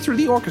Skipping Through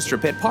the Orchestra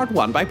Pit Part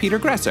 1 by Peter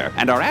Gresser,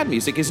 and our ad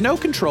music is No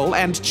Control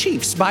and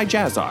Chiefs by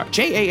Jazzar,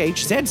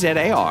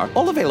 JAHZZAR,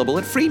 all available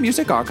at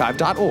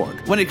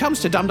freemusicarchive.org. When it comes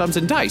to Dum-Dums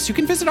and Dice, you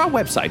can visit our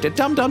website at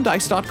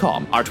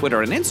dumdumdice.com. Our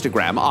Twitter and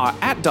Instagram are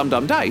at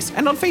dumdumdice,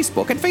 and on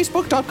Facebook at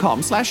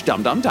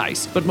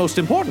facebook.com/dumdumdice. But most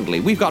importantly,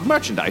 we've got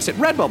merchandise at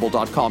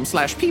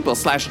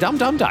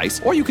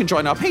redbubble.com/people/dumdumdice, or you can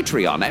join our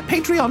Patreon at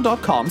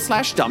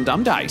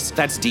patreon.com/dumdumdice.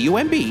 That's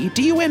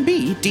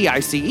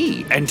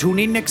DUMBDUMBDICE. And tune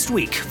in next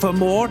week for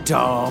more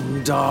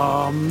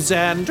Dum-Dums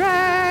and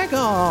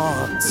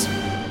Dragons.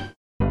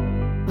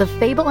 The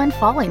Fable and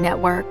Folly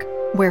Network,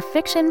 where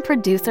fiction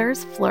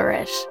producers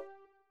flourish.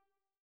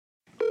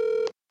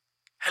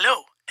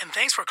 Hello, and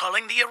thanks for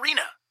calling the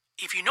Arena.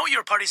 If you know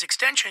your party's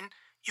extension,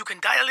 you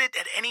can dial it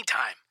at any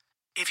time.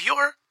 If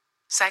your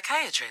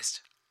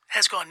psychiatrist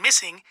has gone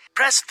missing,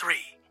 press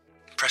 3.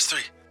 Press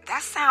 3.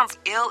 That sounds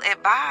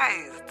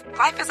ill-advised.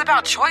 Life is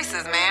about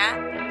choices,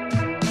 man.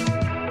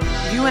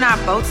 You and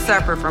I both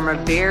suffer from a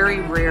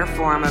very rare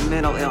form of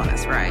mental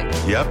illness, right?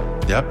 Yep,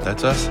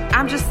 that's us.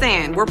 I'm just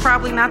saying, we're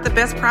probably not the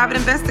best private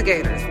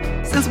investigators,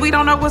 since we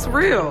don't know what's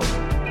real.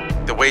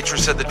 The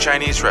waitress at the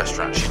Chinese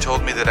restaurant, she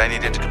told me that I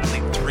needed to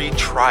complete 3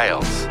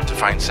 trials to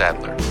find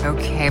Sadler.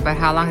 Okay, but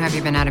how long have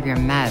you been out of your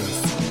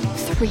meds?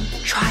 3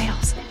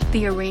 trials.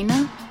 The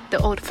arena, the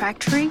old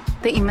factory,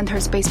 the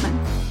inventor's basement.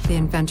 The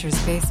inventor's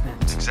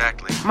basement.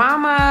 Exactly.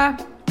 Mama,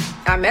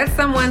 I met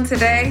someone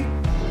today.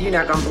 You're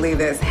not gonna believe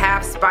this.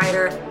 Half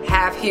spider,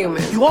 half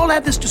human. You all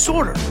have this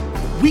disorder.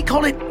 We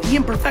call it the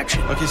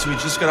imperfection. Okay, so we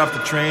just got off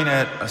the train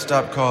at a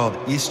stop called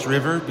East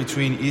River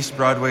between East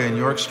Broadway and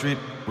York Street,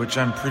 which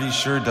I'm pretty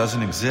sure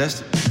doesn't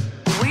exist.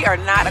 We are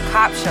not a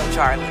cop show,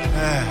 Charlie.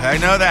 I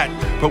know that,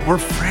 but we're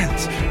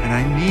friends, and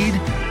I need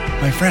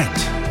my friend.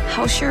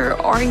 How sure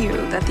are you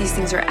that these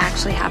things are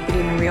actually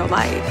happening in real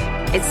life?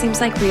 It seems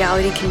like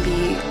reality can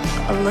be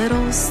a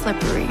little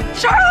slippery.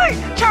 Charlie,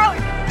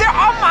 they're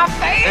on my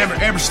face.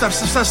 Amber, stop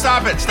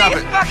it.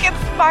 These fucking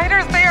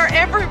spiders, they are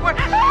everywhere.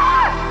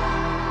 Ah!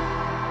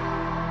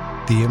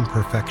 The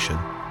Imperfection,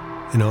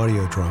 an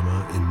audio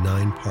drama in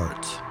 9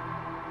 parts,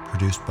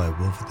 produced by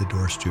Wolf at the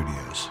Door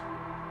Studios.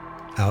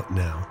 Out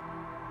now.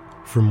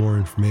 For more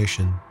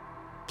information,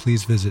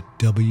 please visit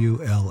WLFDR.com.